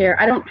relevant to share.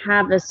 I don't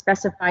have a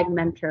specified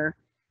mentor.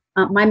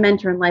 My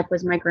mentor in life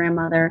was my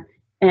grandmother,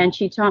 and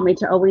she taught me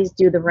to always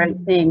do the right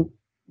thing.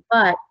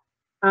 But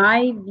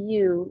I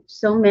view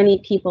so many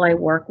people I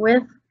work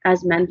with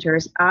as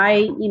mentors.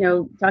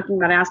 Talking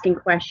about asking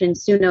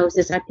questions, Sue knows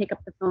this. I pick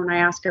up the phone, I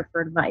ask her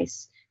for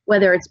advice,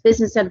 whether it's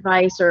business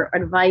advice or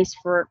advice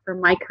for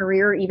my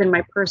career, even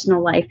my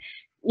personal life.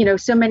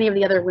 So many of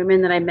the other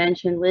women that I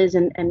mentioned, Liz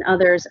and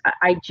others,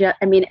 and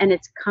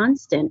it's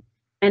constant,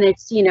 and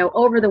it's,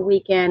 over the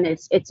weekend,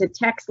 it's a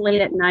text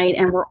late at night,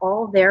 and we're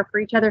all there for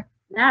each other.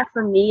 That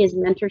for me is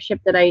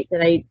mentorship that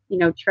I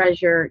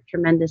treasure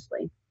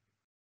tremendously.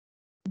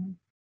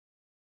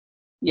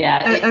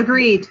 Yeah.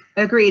 Agreed.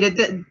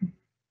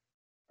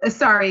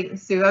 Sorry,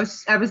 Sue,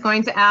 I was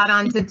going to add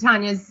on to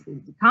Tanya's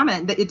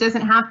comment that it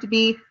doesn't have to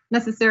be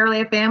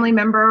necessarily a family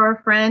member or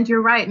a friend.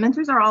 You're right.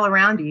 Mentors are all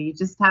around you. You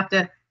just have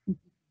to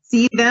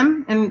see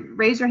them and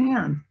raise your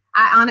hand.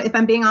 If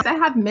I'm being honest, I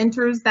have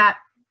mentors that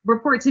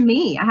report to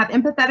me. I have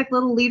empathetic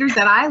little leaders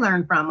that I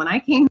learned from. When I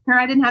came here,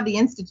 I didn't have the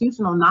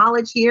institutional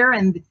knowledge here,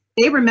 and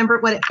they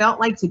remembered what it felt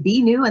like to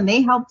be new, and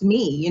they helped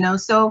me, you know.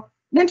 So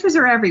mentors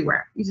are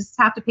everywhere. You just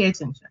have to pay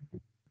attention.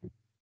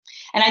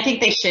 And I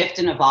think they shift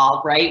and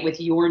evolve, right,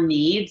 with your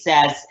needs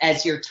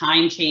as your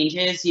time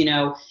changes, you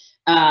know.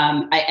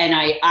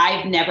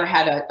 I've never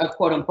had a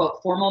quote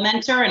unquote formal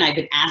mentor, and I've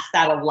been asked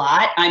that a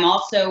lot. I'm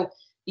also,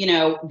 you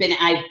know,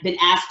 I've been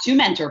asked to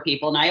mentor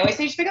people, and I always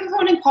say, just pick up the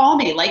phone and call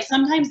me. Like,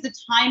 sometimes the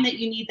time that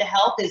you need the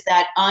help is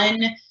that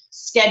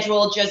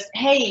unscheduled, just,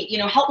 hey, you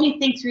know, help me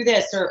think through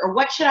this, or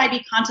what should I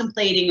be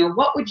contemplating, or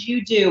what would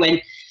you do?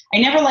 And I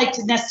never like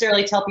to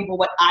necessarily tell people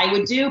what I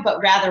would do, but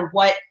rather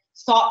what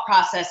thought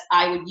process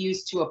I would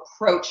use to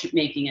approach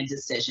making a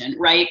decision,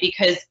 right?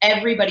 Because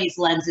everybody's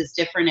lens is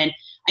different. And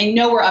I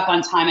know we're up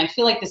on time. I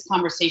feel like this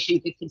conversation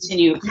could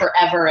continue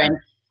forever. And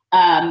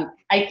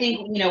I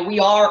think, you know, we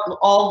are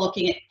all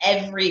looking at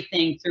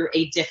everything through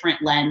a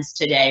different lens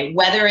today,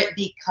 whether it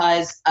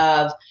because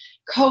of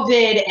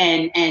COVID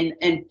and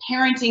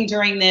parenting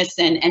during this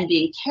and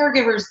being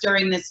caregivers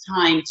during this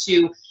time,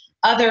 to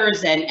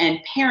others and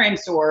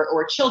parents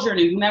or children,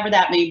 or whomever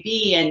that may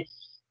be, and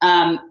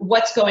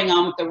what's going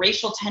on with the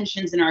racial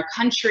tensions in our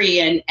country,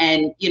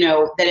 and you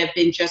know, that have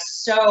been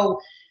just so,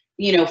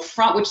 you know,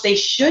 front, which they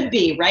should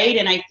be, right?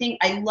 And I think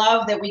I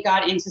love that we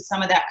got into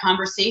some of that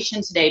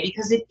conversation today,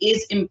 because it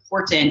is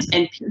important,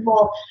 and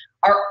people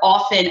are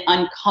often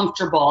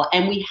uncomfortable,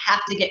 and we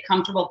have to get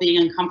comfortable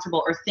being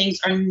uncomfortable, or things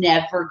are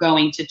never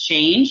going to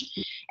change.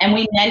 And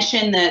we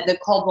mentioned the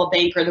Coldwell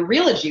Banker, the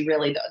Realogy,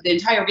 really, the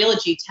entire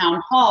Realogy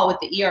town hall with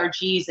the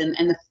ERGs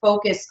and the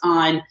focus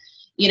on,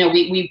 you know,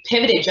 we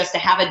pivoted just to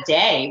have a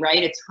day,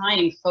 right? A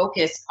time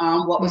focused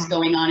on what was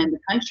going on in the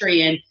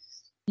country. And,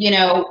 you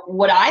know,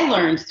 what I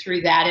learned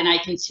through that, and I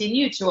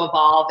continue to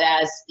evolve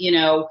as, you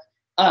know,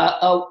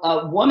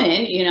 a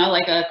woman, you know,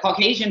 like a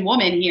Caucasian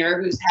woman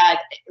here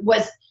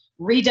was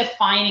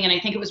redefining, and I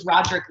think it was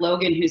Roderick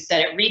Logan who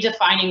said it,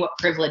 redefining what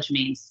privilege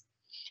means.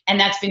 And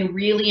that's been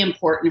really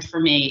important for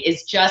me,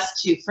 is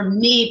just for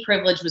me,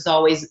 privilege was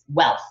always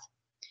wealth.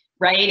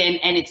 Right.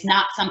 And it's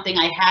not something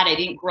I had. I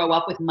didn't grow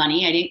up with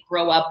money. I didn't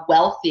grow up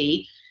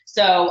wealthy.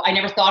 So I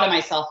never thought of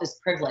myself as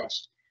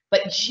privileged.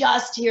 But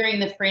just hearing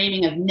the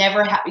framing of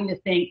never having to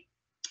think,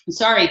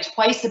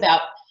 twice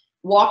about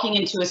walking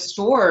into a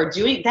store,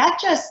 doing that,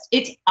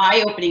 it's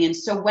eye-opening. And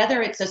so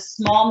whether it's a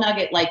small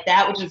nugget like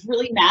that, which is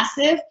really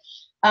massive,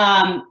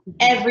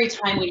 every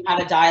time we have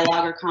a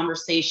dialogue or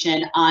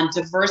conversation on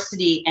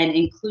diversity and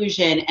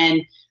inclusion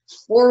and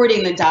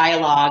forwarding the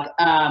dialogue,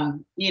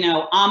 you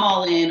know, I'm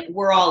all in,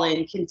 we're all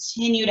in,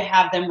 continue to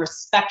have them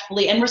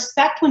respectfully, and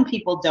respect when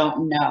people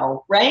don't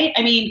know, right?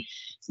 I mean,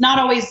 it's not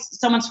always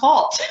someone's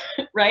fault,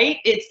 right?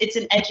 It's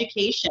an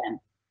education.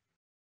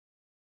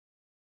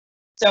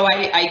 So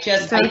I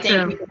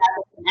think we can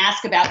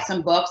ask about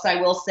some books. I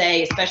will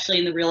say, especially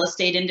in the real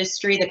estate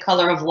industry, The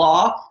Color of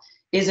Law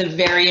is a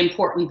very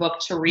important book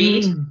to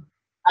read.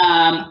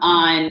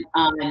 On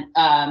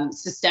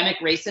systemic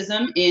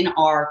racism in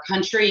our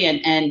country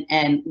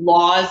and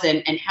laws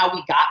and how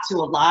we got to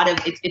a lot of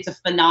it's a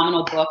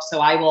phenomenal book. So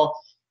I will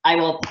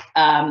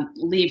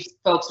leave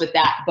folks with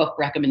that book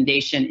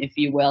recommendation, if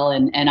you will.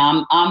 And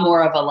I'm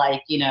more of a,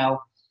 like, you know,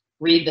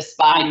 read the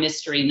spy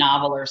mystery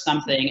novel or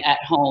something at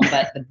home,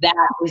 but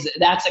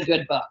that's a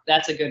good book.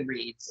 That's a good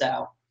read.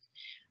 So.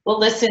 Well,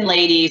 listen,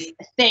 ladies,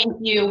 thank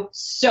you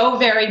so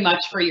very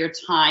much for your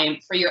time,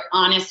 for your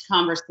honest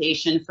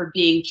conversation, for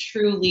being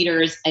true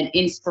leaders and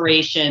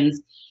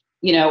inspirations,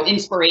 you know,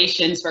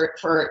 inspirations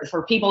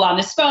for people on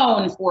this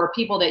phone, for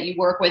people that you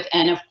work with,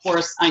 and of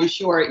course, I'm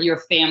sure your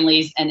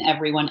families and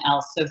everyone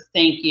else. So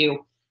thank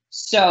you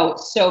so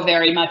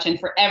very much. And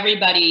for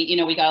everybody, you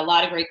know, we got a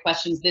lot of great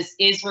questions. This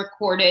is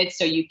recorded,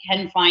 so you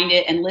can find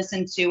it and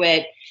listen to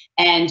it,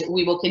 and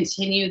we will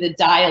continue the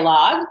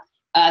dialogue.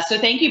 So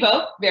thank you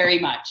both very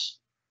much.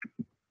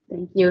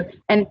 Thank you.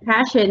 And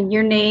Passion,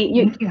 your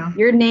name,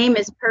 your name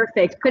is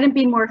perfect. Couldn't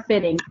be more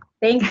fitting.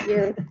 Thank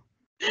you.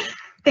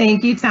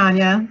 Thank you,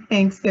 Tanya.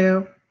 Thanks,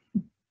 Sue.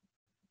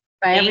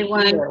 Bye,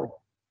 everyone.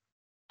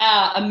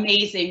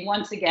 Amazing.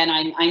 Once again,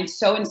 I'm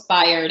so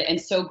inspired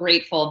and so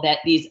grateful that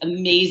these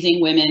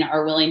amazing women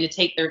are willing to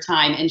take their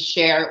time and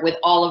share with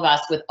all of us,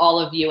 with all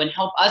of you, and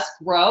help us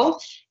grow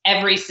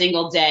every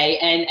single day.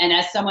 And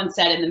as someone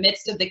said, in the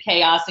midst of the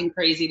chaos and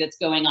crazy that's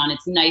going on,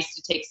 it's nice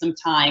to take some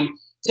time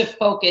to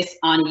focus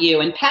on you.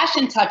 And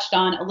Passion touched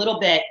on a little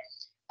bit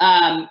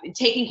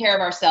taking care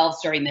of ourselves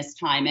during this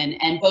time,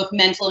 and both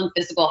mental and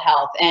physical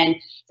health. And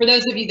for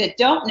those of you that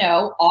don't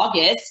know,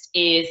 August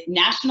is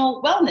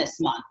National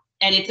Wellness Month.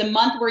 And it's a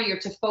month where you're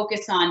to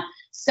focus on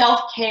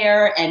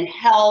self-care and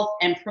health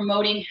and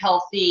promoting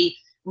healthy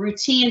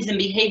routines and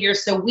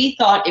behaviors. So we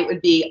thought it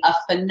would be a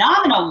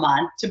phenomenal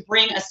month to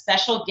bring a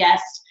special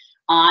guest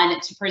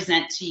on to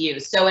present to you.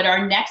 So at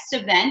our next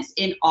event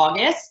in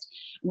August,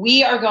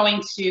 we are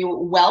going to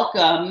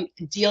welcome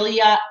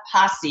Delia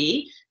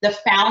Passi the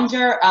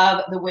founder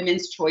of the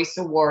Women's Choice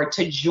Award,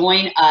 to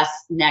join us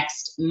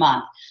next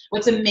month.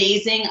 What's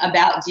amazing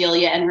about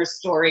Delia and her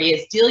story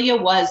is Delia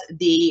was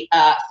the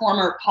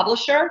former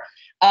publisher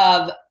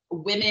of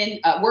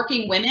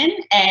Working Women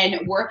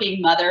and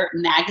Working Mother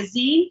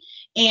magazine.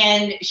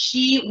 And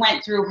she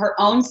went through her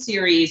own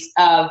series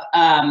of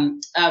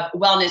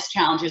wellness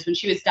challenges when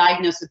she was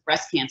diagnosed with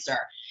breast cancer.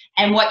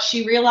 And what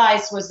she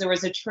realized was there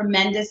was a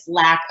tremendous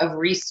lack of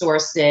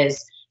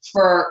resources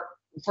for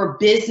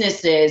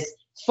businesses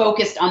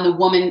focused on the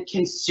woman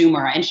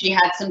consumer. And she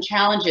had some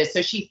challenges.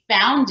 So she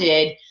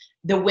founded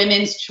the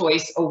Women's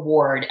Choice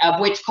Award, of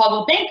which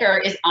Coldwell Banker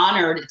is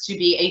honored to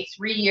be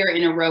a 3-year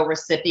in a row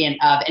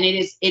recipient of. And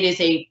it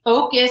is a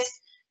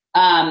focused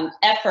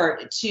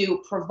effort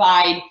to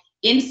provide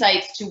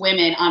insights to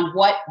women on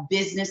what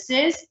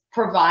businesses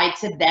provide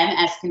to them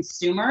as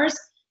consumers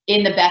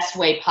in the best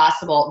way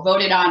possible.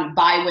 Voted on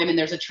by women.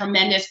 There's a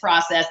tremendous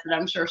process that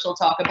I'm sure she'll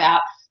talk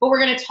about, but we're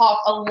going to talk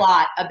a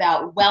lot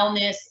about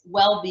wellness,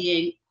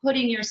 well-being,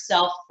 putting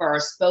yourself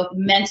first, both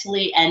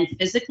mentally and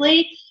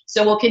physically.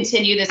 So we'll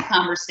continue this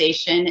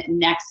conversation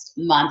next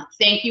month.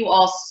 Thank you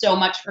all so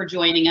much for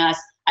joining us.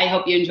 I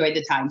hope you enjoyed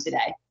the time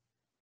today.